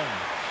zone.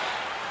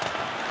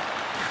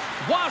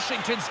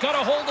 Washington's got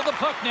a hold of the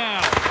puck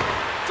now.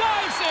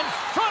 Dives in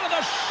front of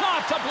the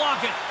shot to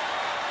block it.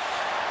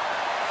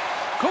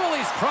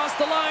 Cooley's crossed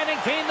the line and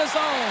gained the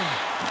zone.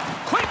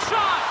 Quick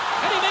shot,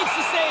 and he makes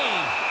the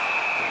save.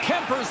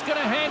 Kemper's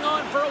going to hang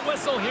on for a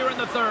whistle here in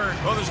the third.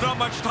 Well, there's not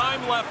much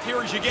time left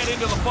here as you get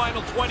into the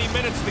final 20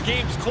 minutes. The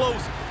game's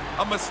close.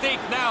 A mistake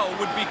now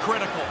would be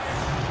critical.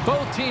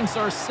 Both teams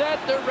are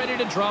set. They're ready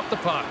to drop the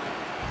puck.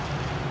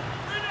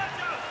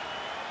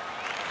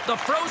 The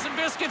frozen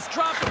biscuits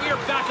dropped, and we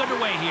are back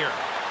underway here.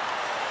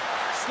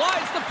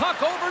 Slides the puck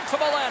over to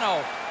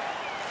Milano.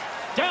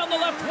 Down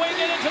the left wing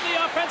and into the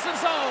offensive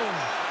zone.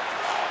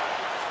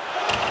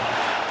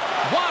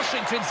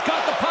 Washington's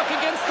got the puck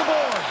against the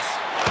boards.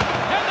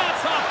 And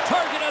that's off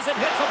target as it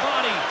hits a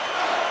body.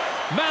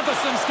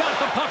 Matheson's got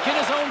the puck in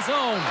his own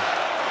zone.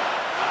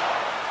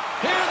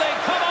 Here they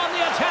come on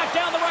the attack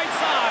down the right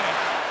side.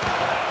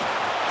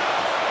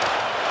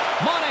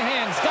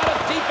 Monahan's got it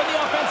deep in the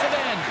offensive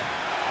end.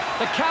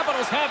 The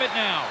Capitals have it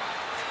now.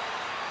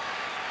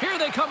 Here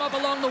they come up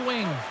along the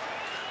wing.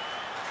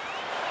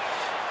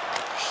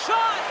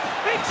 Shot!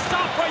 Big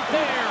stop right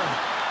there.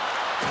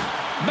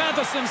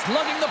 Matheson's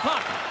lugging the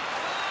puck.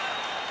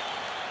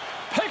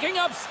 Picking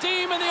up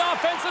steam in the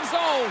offensive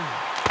zone.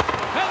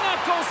 And that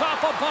goes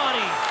off a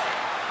body.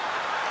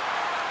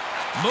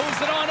 Moves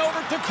it on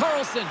over to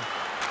Carlson.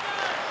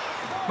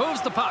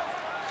 Moves the puck.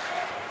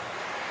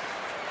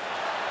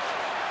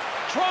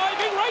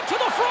 Driving right to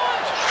the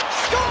front.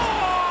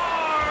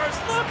 Scores!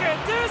 Look at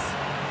this.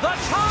 The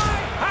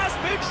tie has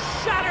been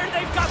shattered.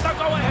 They've got the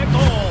go-ahead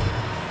goal.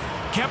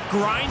 Kept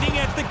grinding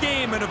at the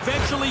game, and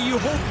eventually you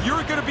hope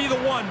you're going to be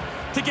the one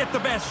to get the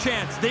best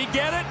chance. They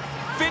get it,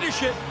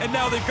 finish it, and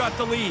now they've got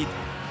the lead.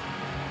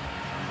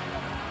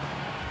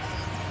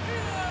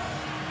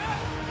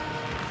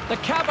 The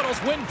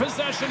Capitals win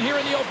possession here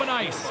in the open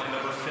ice.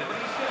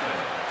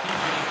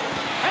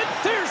 And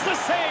there's the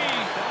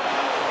save.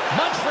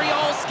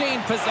 Montreal's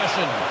gained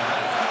possession.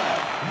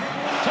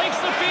 Takes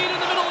the feed in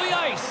the middle of the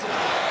ice.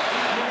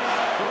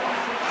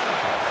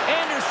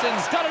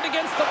 Anderson's got it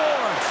against the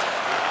boards.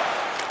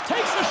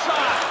 Takes a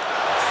shot.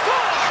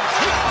 Scores!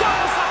 He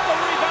doubles up the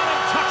rebound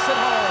and tucks it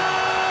home.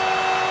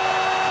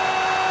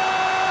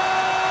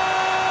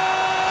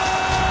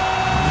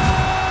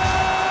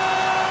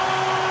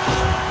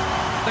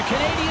 The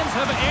Canadians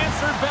have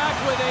answered back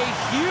with a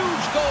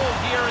huge goal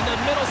here in the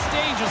middle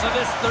stages of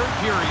this third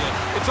period.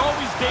 It's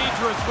always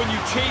dangerous when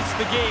you chase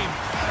the game,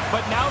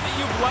 but now that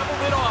you've leveled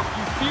it off,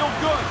 you feel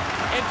good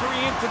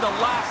entering into the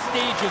last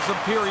stages of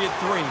period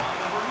 3.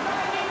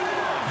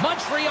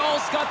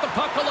 Montreal's got the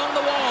puck along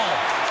the wall.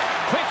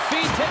 Quick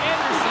feed to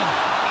Anderson.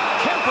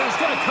 Kemper's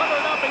going to cover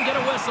it up and get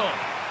a whistle.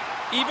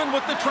 Even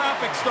with the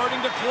traffic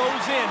starting to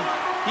close in,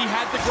 he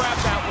had to grab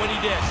that when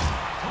he did.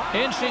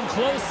 Inching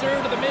closer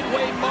to the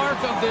midway mark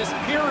of this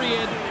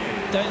period.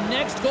 The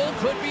next goal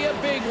could be a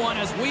big one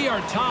as we are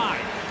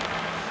tied.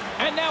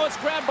 And now it's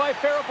grabbed by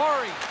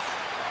Ferrapari.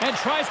 And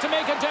tries to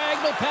make a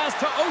diagonal pass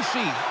to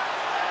Oshie.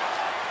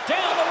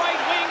 Down the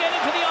right wing and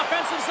into the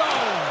offensive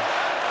zone.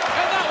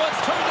 And that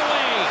one's turned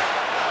away.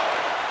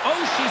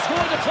 Oshie's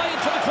going to play it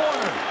to the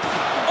corner.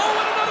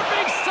 Oh, and another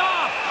big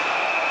stop.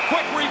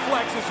 Quick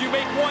reflexes. You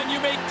make one,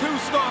 you make two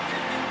stops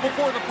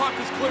before the puck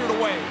is cleared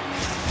away.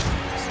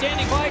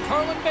 Standing by,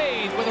 Carlin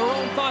Bathe with her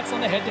own thoughts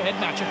on the head-to-head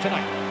matchup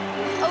tonight.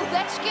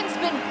 Ovechkin's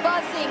been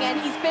buzzing, and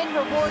he's been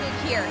rewarded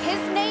here.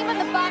 His name in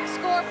the box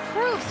score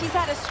proves he's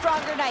had a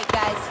stronger night,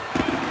 guys.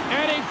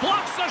 And he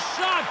blocks a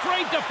shot.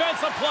 Great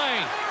defensive play.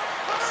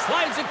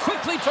 Slides it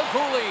quickly to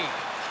Cooley.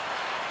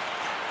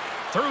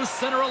 Through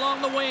center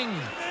along the wing.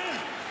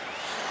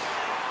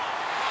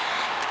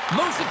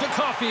 Moves it to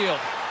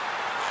Caulfield.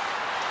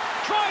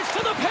 Drives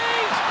to the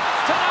paint.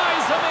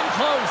 Denies him in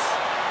close.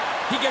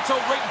 He gets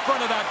out right in front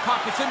of that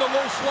puck. It's in the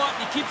low slot,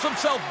 and he keeps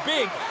himself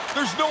big.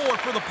 There's nowhere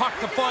for the puck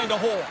to find a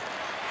hole.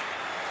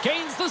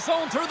 Gains the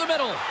zone through the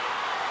middle.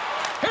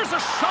 Here's a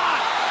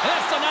shot. And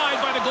that's denied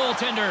by the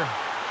goaltender.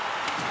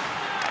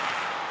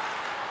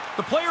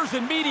 The players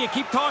and media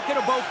keep talking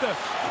about the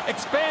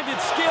expanded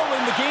skill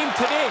in the game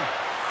today.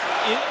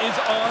 It is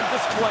on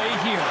display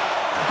here.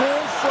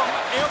 Goals from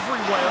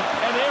everywhere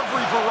and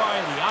every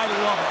variety. I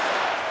love it.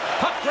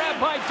 Puck grab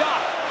by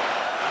Doc.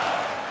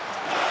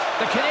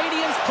 The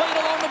Canadians played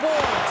along the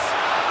boards.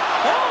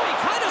 Oh, he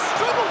kind of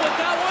struggled with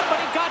that one, but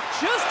he got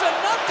just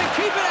enough to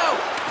keep it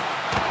out.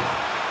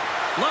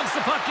 Lugs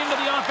the puck into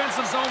the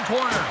offensive zone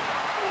corner.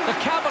 The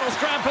Capitals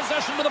grab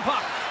possession to the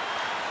puck.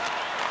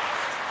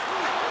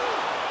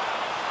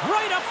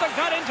 Right up the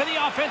gut into the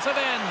offensive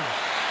end.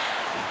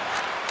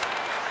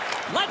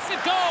 Lets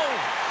it go.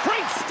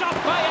 Great stop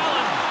by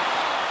Allen.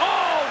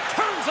 Oh,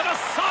 turns it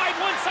aside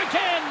once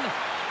again.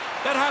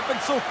 That happened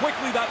so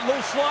quickly, that low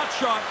slot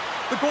shot.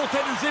 The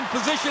goaltender's in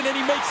position, and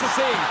he makes the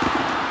save.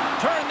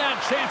 Turn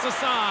that chance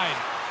aside.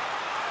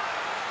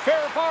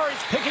 Ferravari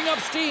is picking up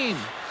steam.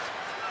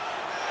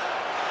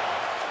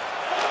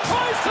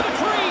 Tries to the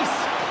crease.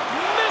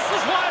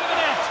 Misses wide of the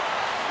net.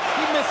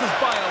 He misses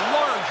by a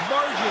large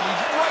margin.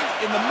 He's right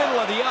in the middle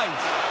of the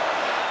ice.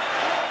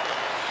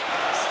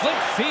 Slip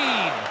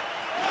feed.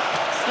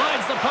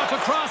 Slides the puck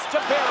across to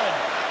Barron.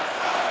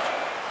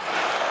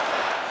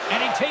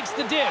 And he takes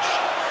the dish.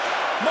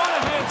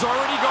 Monahan's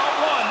already got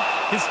one.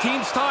 His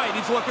team's tied.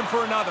 He's looking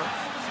for another.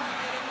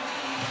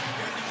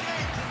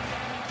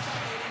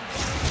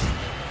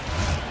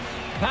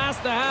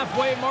 Past the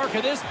halfway mark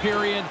of this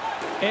period,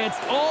 it's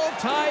all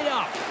tied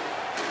up.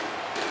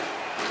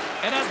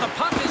 And as the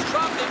puck is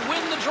dropped, they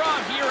win the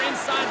draw here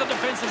inside the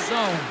defensive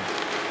zone.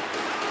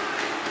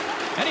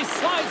 And he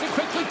slides it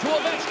quickly to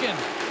Ovechkin.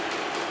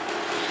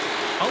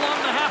 Along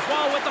the half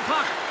wall with the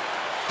puck.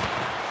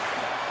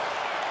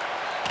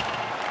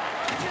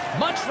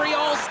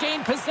 Montreal's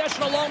gained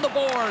possession along the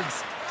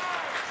boards.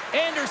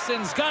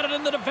 Anderson's got it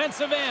in the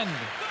defensive end.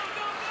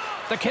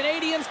 The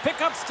Canadians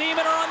pick up steam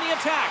and are on the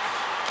attack.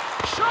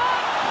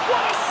 Shot!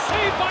 What a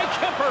save by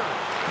Kemper!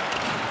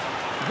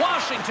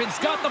 Washington's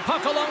got the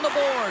puck along the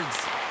boards.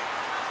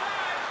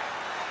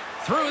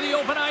 Through the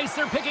open ice,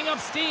 they're picking up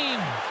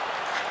steam.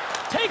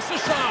 Takes a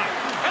shot,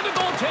 and the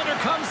goaltender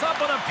comes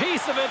up with a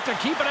piece of it to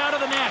keep it out of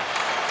the net.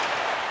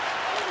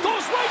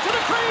 Goes right to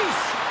the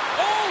crease.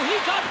 Oh, he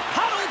got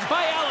paddled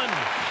by Allen.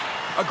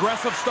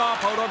 Aggressive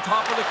stop out on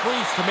top of the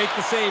crease to make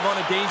the save on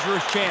a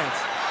dangerous chance.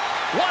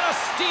 What a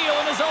steal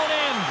in his own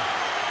end.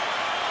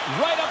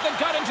 Right up the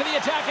gut into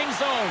the attacking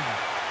zone.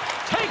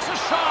 Takes a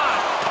shot.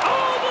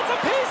 Oh, he gets a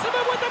piece of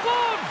it with the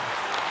glove.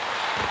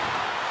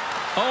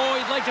 Oh,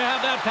 he'd like to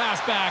have that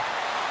pass back.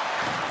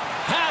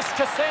 Pass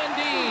to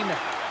Sandin.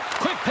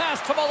 Quick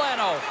pass to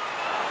Milano.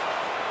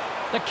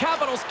 The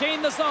Capitals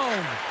gain the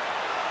zone.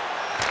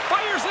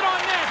 Fires it on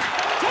net.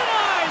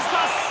 Denies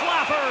the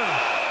slapper.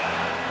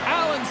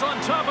 Allen's on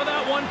top of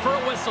that one for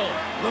a whistle.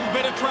 Little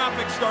bit of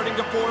traffic starting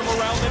to form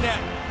around the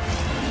net.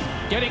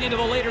 Getting into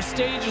the later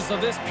stages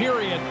of this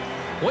period,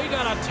 we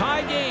got a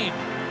tie game.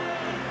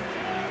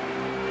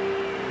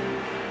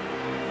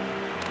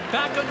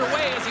 Back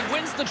underway as he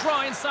wins the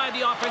draw inside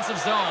the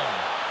offensive zone.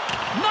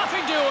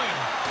 Nothing doing.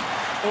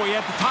 Oh, he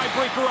had the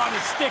tiebreaker on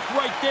his stick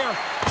right there.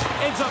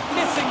 Ends up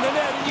missing the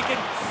net, and you can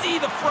see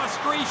the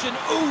frustration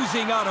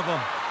oozing out of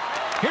him.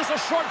 Here's a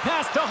short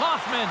pass to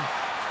Hoffman.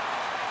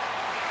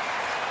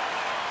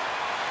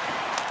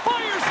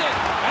 Fires it,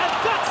 and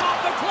that's off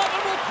the glove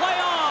and will play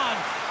on.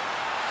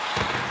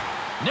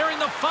 Nearing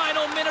the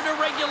final minute of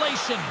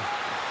regulation.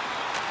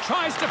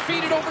 Tries to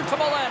feed it over to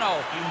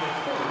Milano.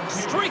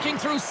 Streaking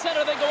through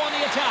center, they go on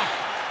the attack.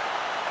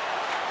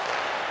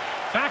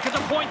 Back at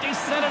the point, they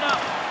set it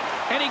up.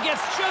 And he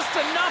gets just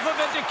enough of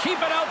it to keep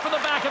it out for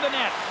the back of the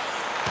net.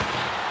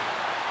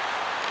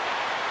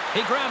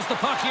 He grabs the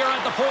puck here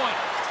at the point.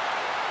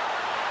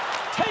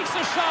 Takes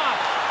a shot.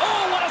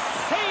 Oh, what a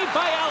save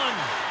by Allen.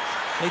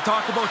 They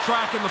talk about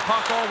tracking the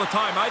puck all the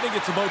time. I think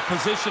it's about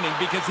positioning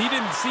because he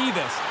didn't see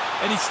this,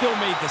 and he still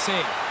made the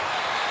save.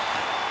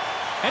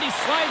 And he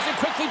slides it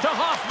quickly to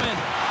Hoffman.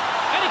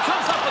 And he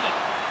comes up with it.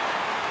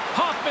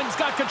 Hoffman's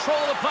got control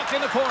of the puck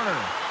in the corner.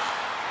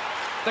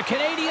 The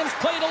Canadians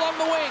played along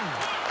the wing.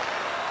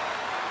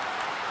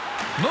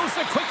 Moves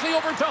it quickly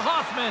over to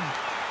Hoffman.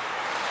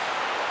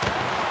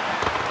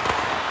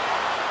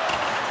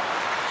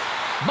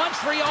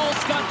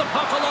 Montreal's got the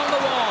puck along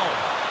the wall.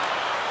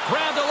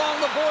 Grabbed along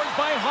the boards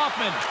by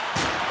Hoffman.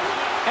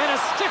 And a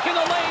stick in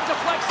the lane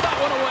deflects that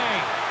one away.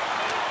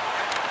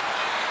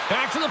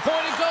 Back to the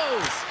point it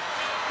goes.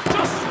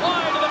 Just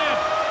wide of the net.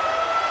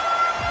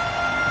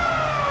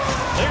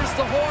 There's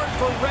the horn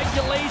for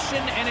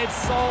regulation, and it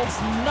solves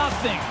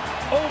nothing.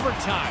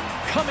 Overtime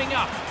coming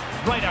up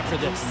right after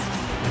this.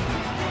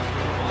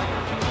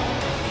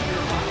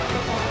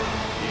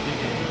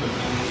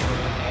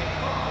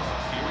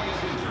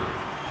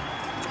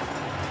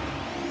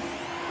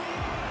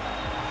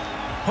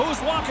 Who's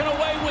walking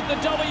away with the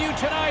W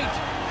tonight?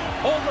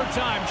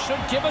 Overtime should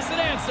give us an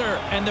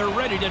answer, and they're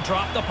ready to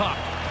drop the puck.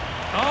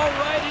 All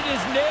right, it is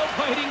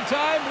nail-biting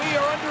time. We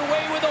are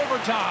underway with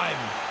overtime.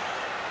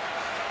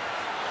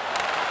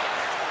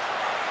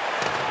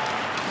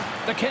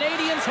 The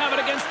Canadians have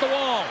it against the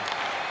wall.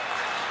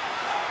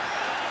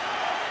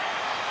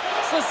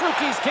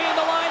 Suzuki's gained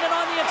the line and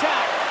on the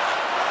attack.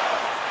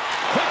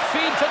 Quick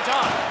feed to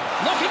Doc.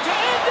 Looking to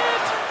end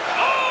it.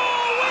 Oh!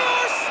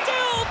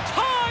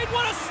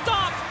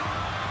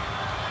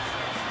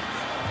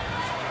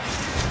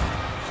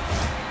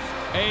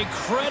 A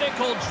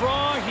critical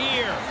draw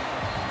here.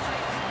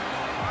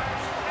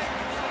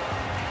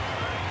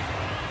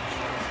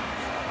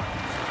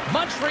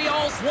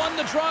 Montreal's won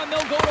the draw, and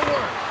they'll go to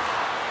work.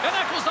 And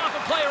that goes off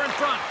a player in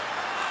front.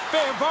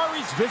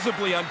 Vari's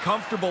visibly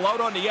uncomfortable out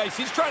on the ice.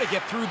 He's trying to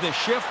get through this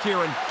shift here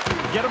and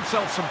get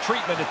himself some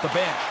treatment at the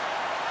bench.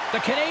 The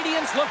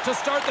Canadians look to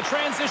start the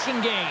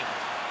transition game.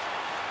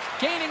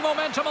 Gaining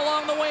momentum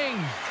along the wing.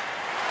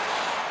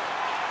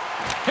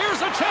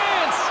 Here's a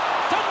chance.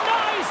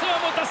 Denies him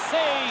with the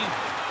save.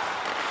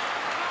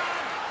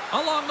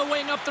 Along the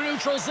wing up the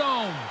neutral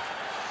zone.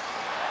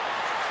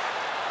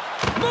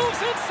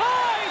 Moves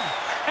inside.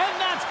 And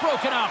that's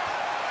broken up.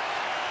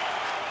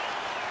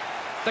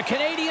 The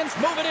Canadians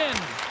move it in.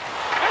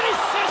 And he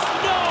says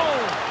no.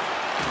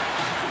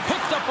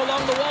 Picked up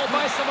along the wall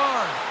by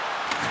Savard.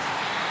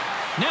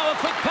 Now a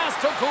quick pass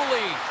to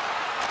Cooley.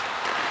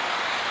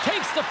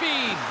 Takes the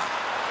feed.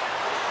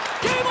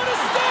 Game on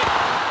his stick.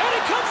 And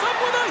he comes up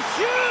with a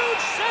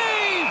huge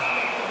save.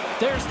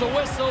 There's the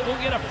whistle.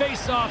 We'll get a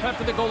face-off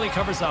after the goalie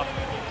covers up.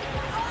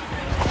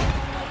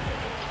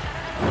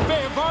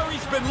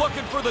 Vari's been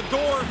looking for the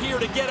door here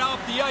to get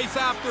off the ice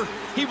after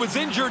he was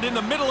injured in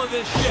the middle of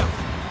this shift.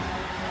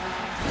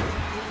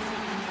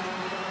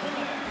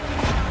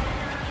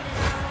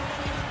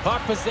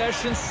 Puck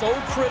possession so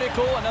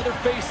critical. Another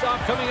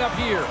face-off coming up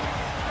here.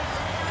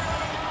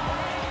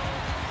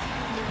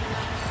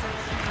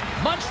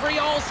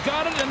 Montreal's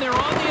got it, and they're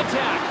on the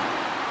attack.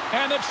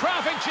 And the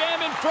traffic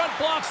jam in front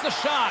blocks the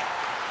shot.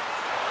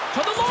 To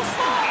the low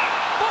slot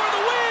for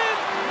the win.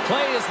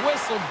 Play is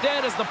whistled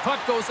dead as the puck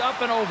goes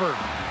up and over.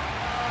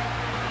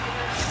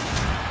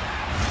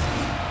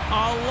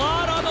 A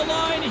lot on the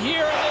line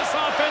here in this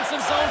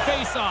offensive zone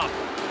face-off.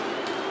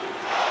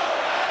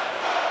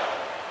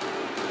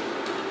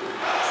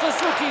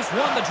 Suzuki's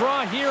won the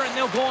draw here, and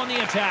they'll go on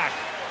the attack.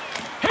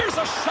 Here's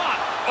a shot.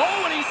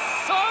 Oh, and he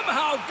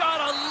somehow got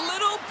a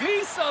little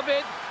piece of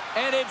it,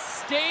 and it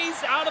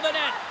stays out of the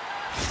net.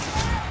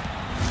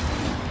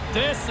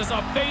 This is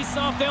a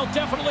face-off they'll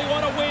definitely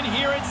want to win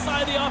here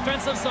inside the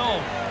offensive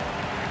zone.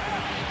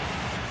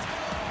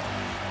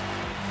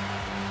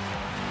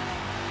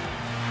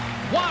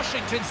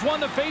 Washington's won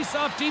the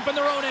face-off deep in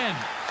their own end.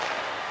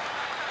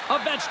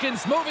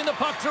 Ovechkin's moving the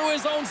puck through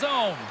his own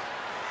zone.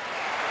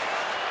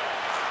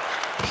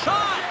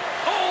 Shot!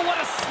 Oh,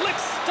 what a slick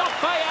stop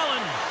by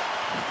Allen.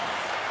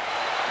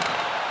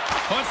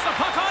 Puts the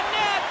puck on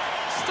net.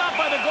 Stopped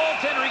by the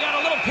goaltender. He got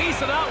a little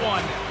piece of that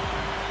one.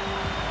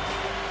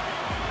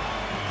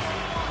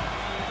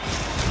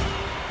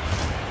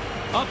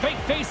 A big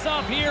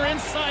face-off here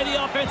inside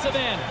the offensive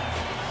end.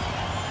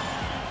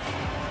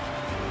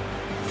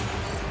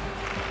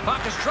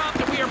 Puck is dropped,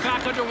 and we are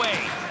back underway.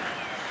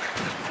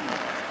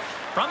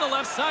 From the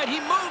left side, he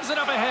moves it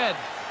up ahead.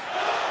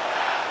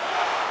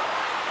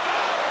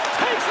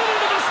 Takes it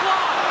into the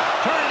slot.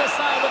 Turned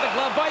aside with a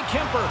glove by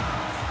Kemper.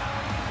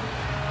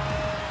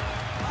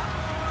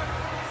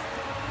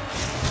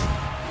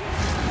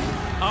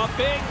 A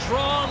big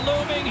draw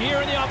looming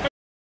here in the offense.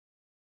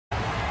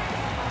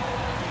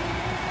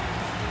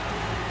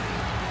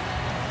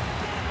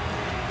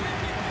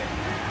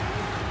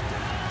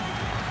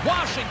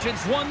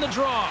 Washington's won the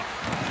draw.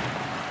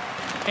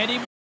 And he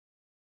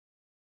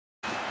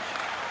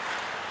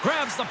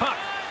grabs the puck.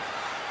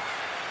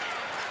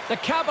 The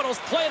Capitals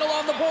play it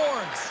along the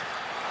boards.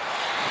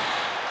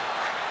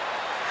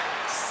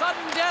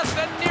 Sudden death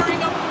and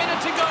nearing a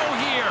minute to go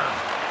here.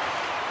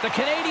 The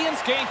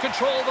Canadians gain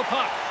control of the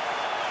puck.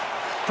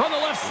 From the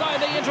left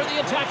side, they enter the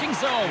attacking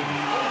zone.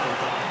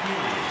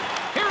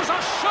 Here's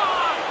a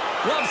shot.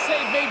 Glove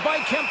save made by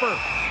Kemper.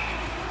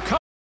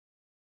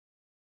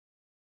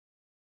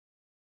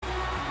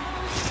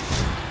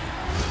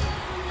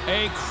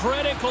 A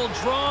critical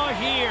draw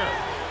here.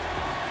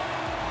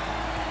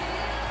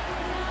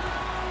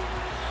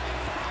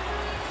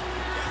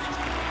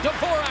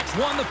 Dvorak's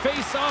won the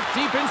face-off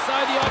deep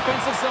inside the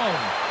offensive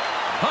zone.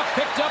 Puck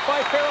picked up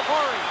by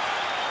Ferrapari.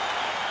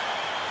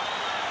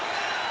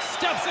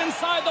 Steps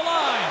inside the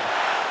line.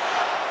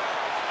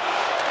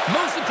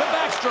 Moves it to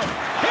Backstrom.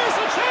 Here's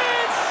a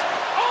chance!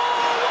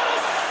 Oh, what a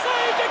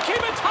save to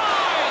keep it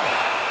tied!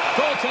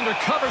 Goaltender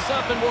covers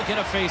up and will get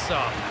a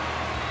face-off.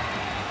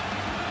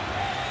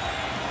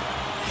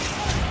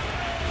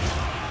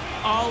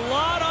 A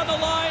lot on the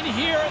line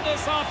here in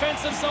this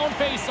offensive zone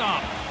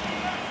face-off.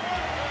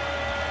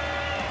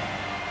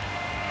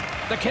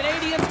 The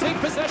Canadians take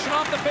possession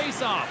off the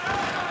face-off.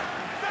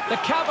 The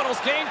Capitals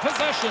gain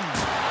possession.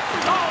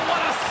 Oh,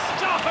 what a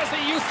stop as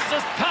he uses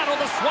his paddle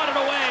to swat it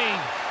away.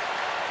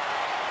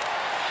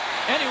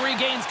 And he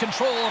regains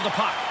control of the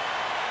puck.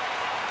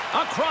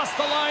 Across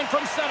the line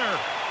from center.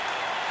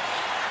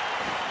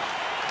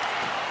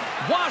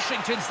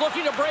 Washington's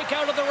looking to break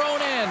out of their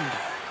own end.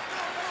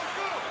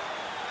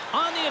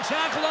 On the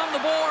attack along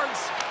the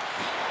boards.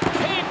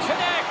 Can't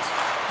connect.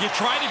 You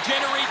try to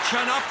generate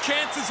enough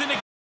chances in a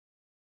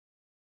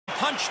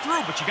punch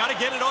through, but you got to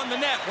get it on the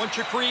net once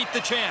you create the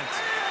chance.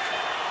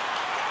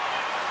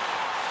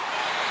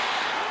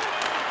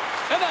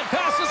 And that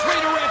pass is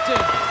redirected.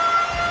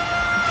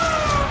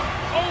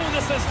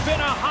 This has been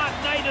a hot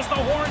night as the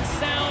horn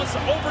sounds.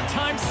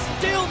 Overtime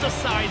still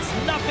decides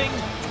nothing.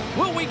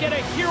 Will we get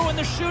a hero in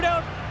the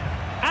shootout?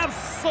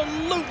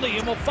 Absolutely,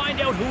 and we'll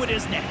find out who it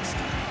is next.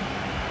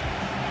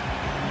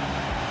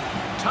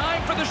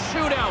 Time for the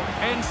shootout,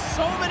 and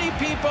so many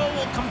people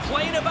will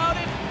complain about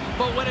it,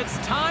 but when it's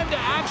time to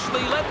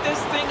actually let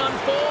this thing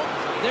unfold,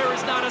 there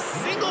is not a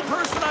single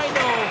person I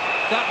know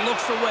that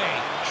looks away.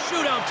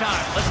 Shootout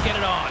time. Let's get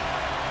it on.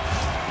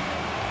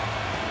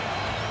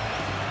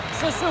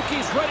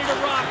 Suzuki's ready to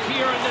rock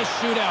here in this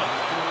shootout.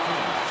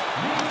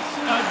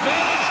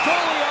 Advantage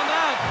goalie on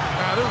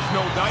that. There's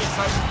no dice.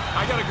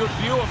 I got a good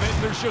view of it.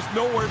 There's just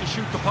nowhere to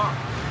shoot the puck.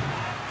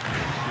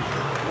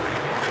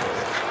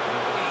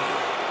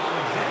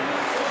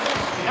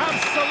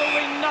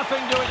 Absolutely nothing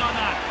doing on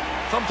that.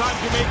 Sometimes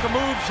you make a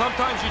move,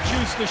 sometimes you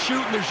choose to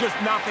shoot, and there's just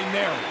nothing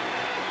there.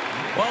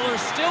 Well,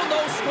 there's still no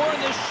score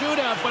in this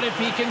shootout, but if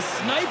he can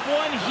snipe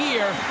one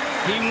here,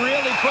 he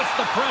really puts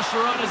the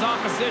pressure on his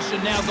opposition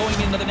now going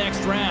into the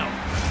next round.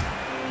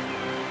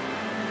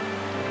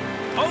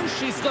 Oh,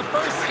 she's the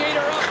first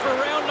skater up for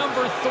round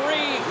number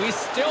 3. We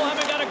still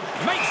haven't got a...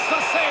 Makes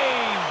the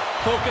save!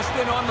 Focused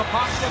in on the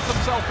puck, gets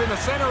himself in the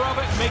center of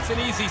it, and makes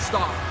an easy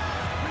stop.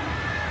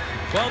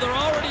 Well, they're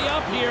already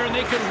up here, and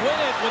they could win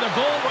it with a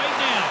goal right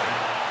now.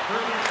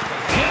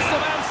 Gives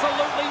them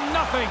absolutely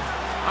nothing.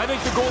 I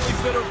think the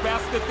goalies that are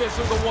best at this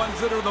are the ones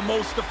that are the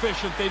most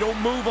efficient. They don't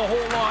move a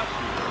whole lot.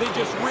 They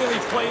just really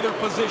play their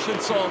position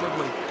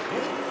solidly.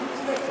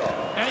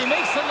 And he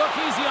makes it look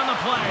easy on the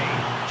play.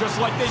 Just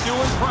like they do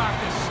in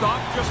practice.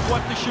 Stop just what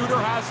the shooter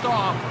has to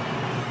offer.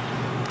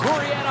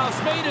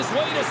 Gurianov's made his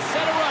way to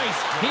center ice.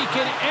 He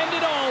can end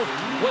it all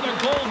with a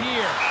goal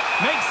here.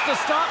 Makes the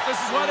stop. This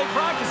is why they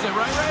practice it,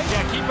 right, Ray?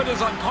 Yeah, keep it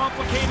as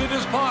uncomplicated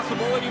as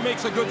possible, and he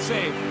makes a good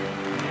save.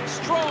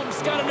 Strom's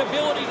got an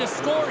ability to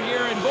score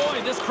here, and boy,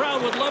 this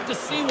crowd would love to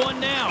see one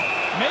now.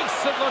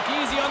 Makes it look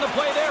easy on the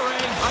play there, Ray.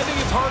 I think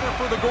it's harder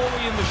for the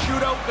goalie in the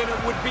shootout than it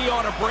would be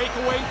on a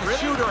breakaway. The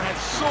shooter has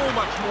so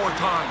much more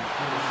time.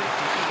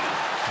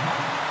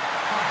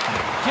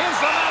 Gives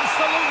them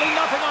absolutely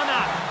nothing on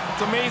that.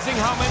 It's amazing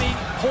how many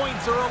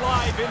points are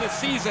alive in a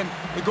season.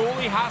 The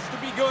goalie has to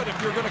be good if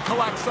you're going to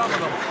collect some of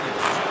them.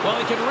 Well,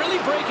 he can really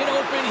break it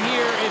open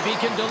here if he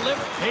can deliver.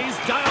 He's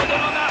dialed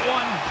in on that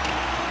one.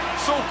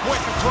 So quick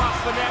across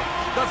the net.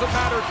 Doesn't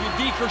matter if you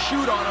deke or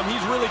shoot on him.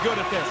 He's really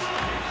good at this.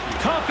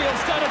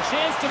 Caulfield's got a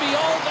chance to be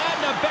all that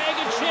and a bag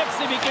of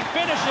chips if he can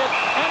finish it,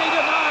 and he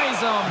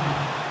denies them.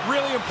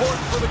 Really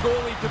important for the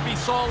goalie to be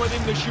solid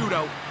in the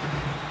shootout.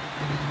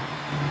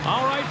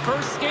 All right,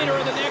 first skater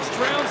of the next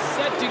round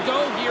set to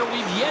go here.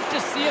 We've yet to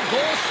see a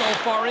goal so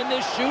far in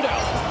this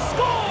shootout.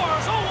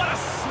 Scores! Oh, what a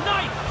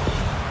snipe!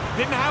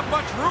 Didn't have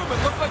much room. It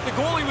looked like the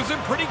goalie was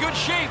in pretty good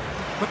shape,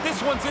 but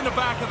this one's in the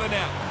back of the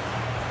net.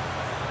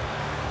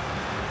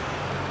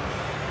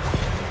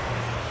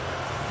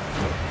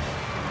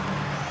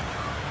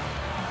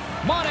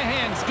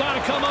 Monahan's got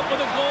to come up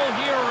with a goal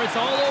here or it's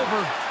all over.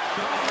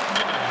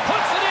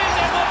 Puts it in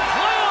and will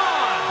play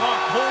on! Oh,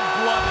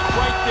 cold-blooded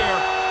right there.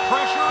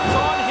 Pressure is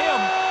on him.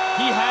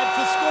 He had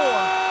to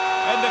score,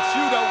 and the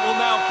shootout will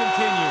now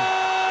continue.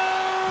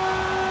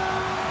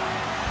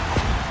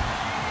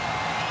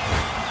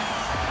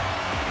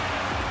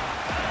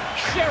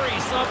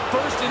 Sherry's up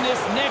first in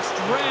this next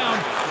round.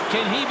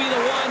 Can he be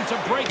the one to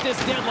break this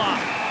deadlock?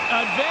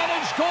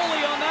 Advantage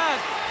goalie on that.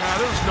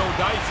 There's no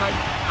dice.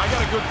 I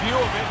got a good view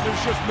of it.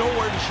 There's just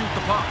nowhere to shoot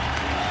the puck.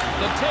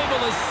 The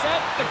table is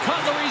set, the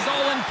cutlery's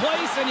all in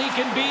place, and he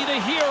can be the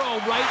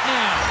hero right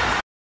now.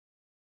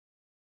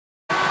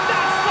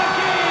 That's the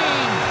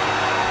game!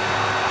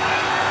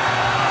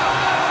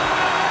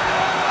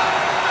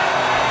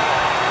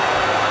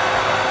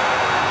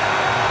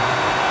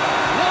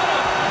 What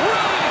a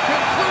brilliant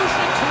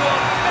conclusion to a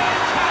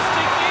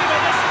fantastic game,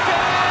 and this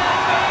fan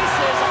base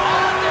is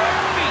on their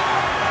feet.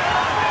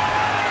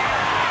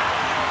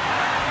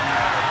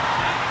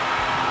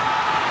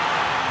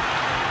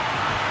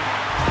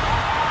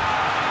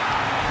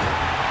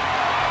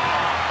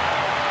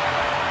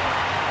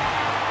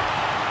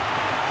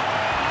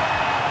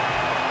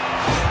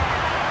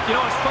 You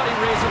know, it's funny,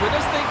 Razor, when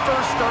this thing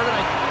first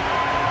started,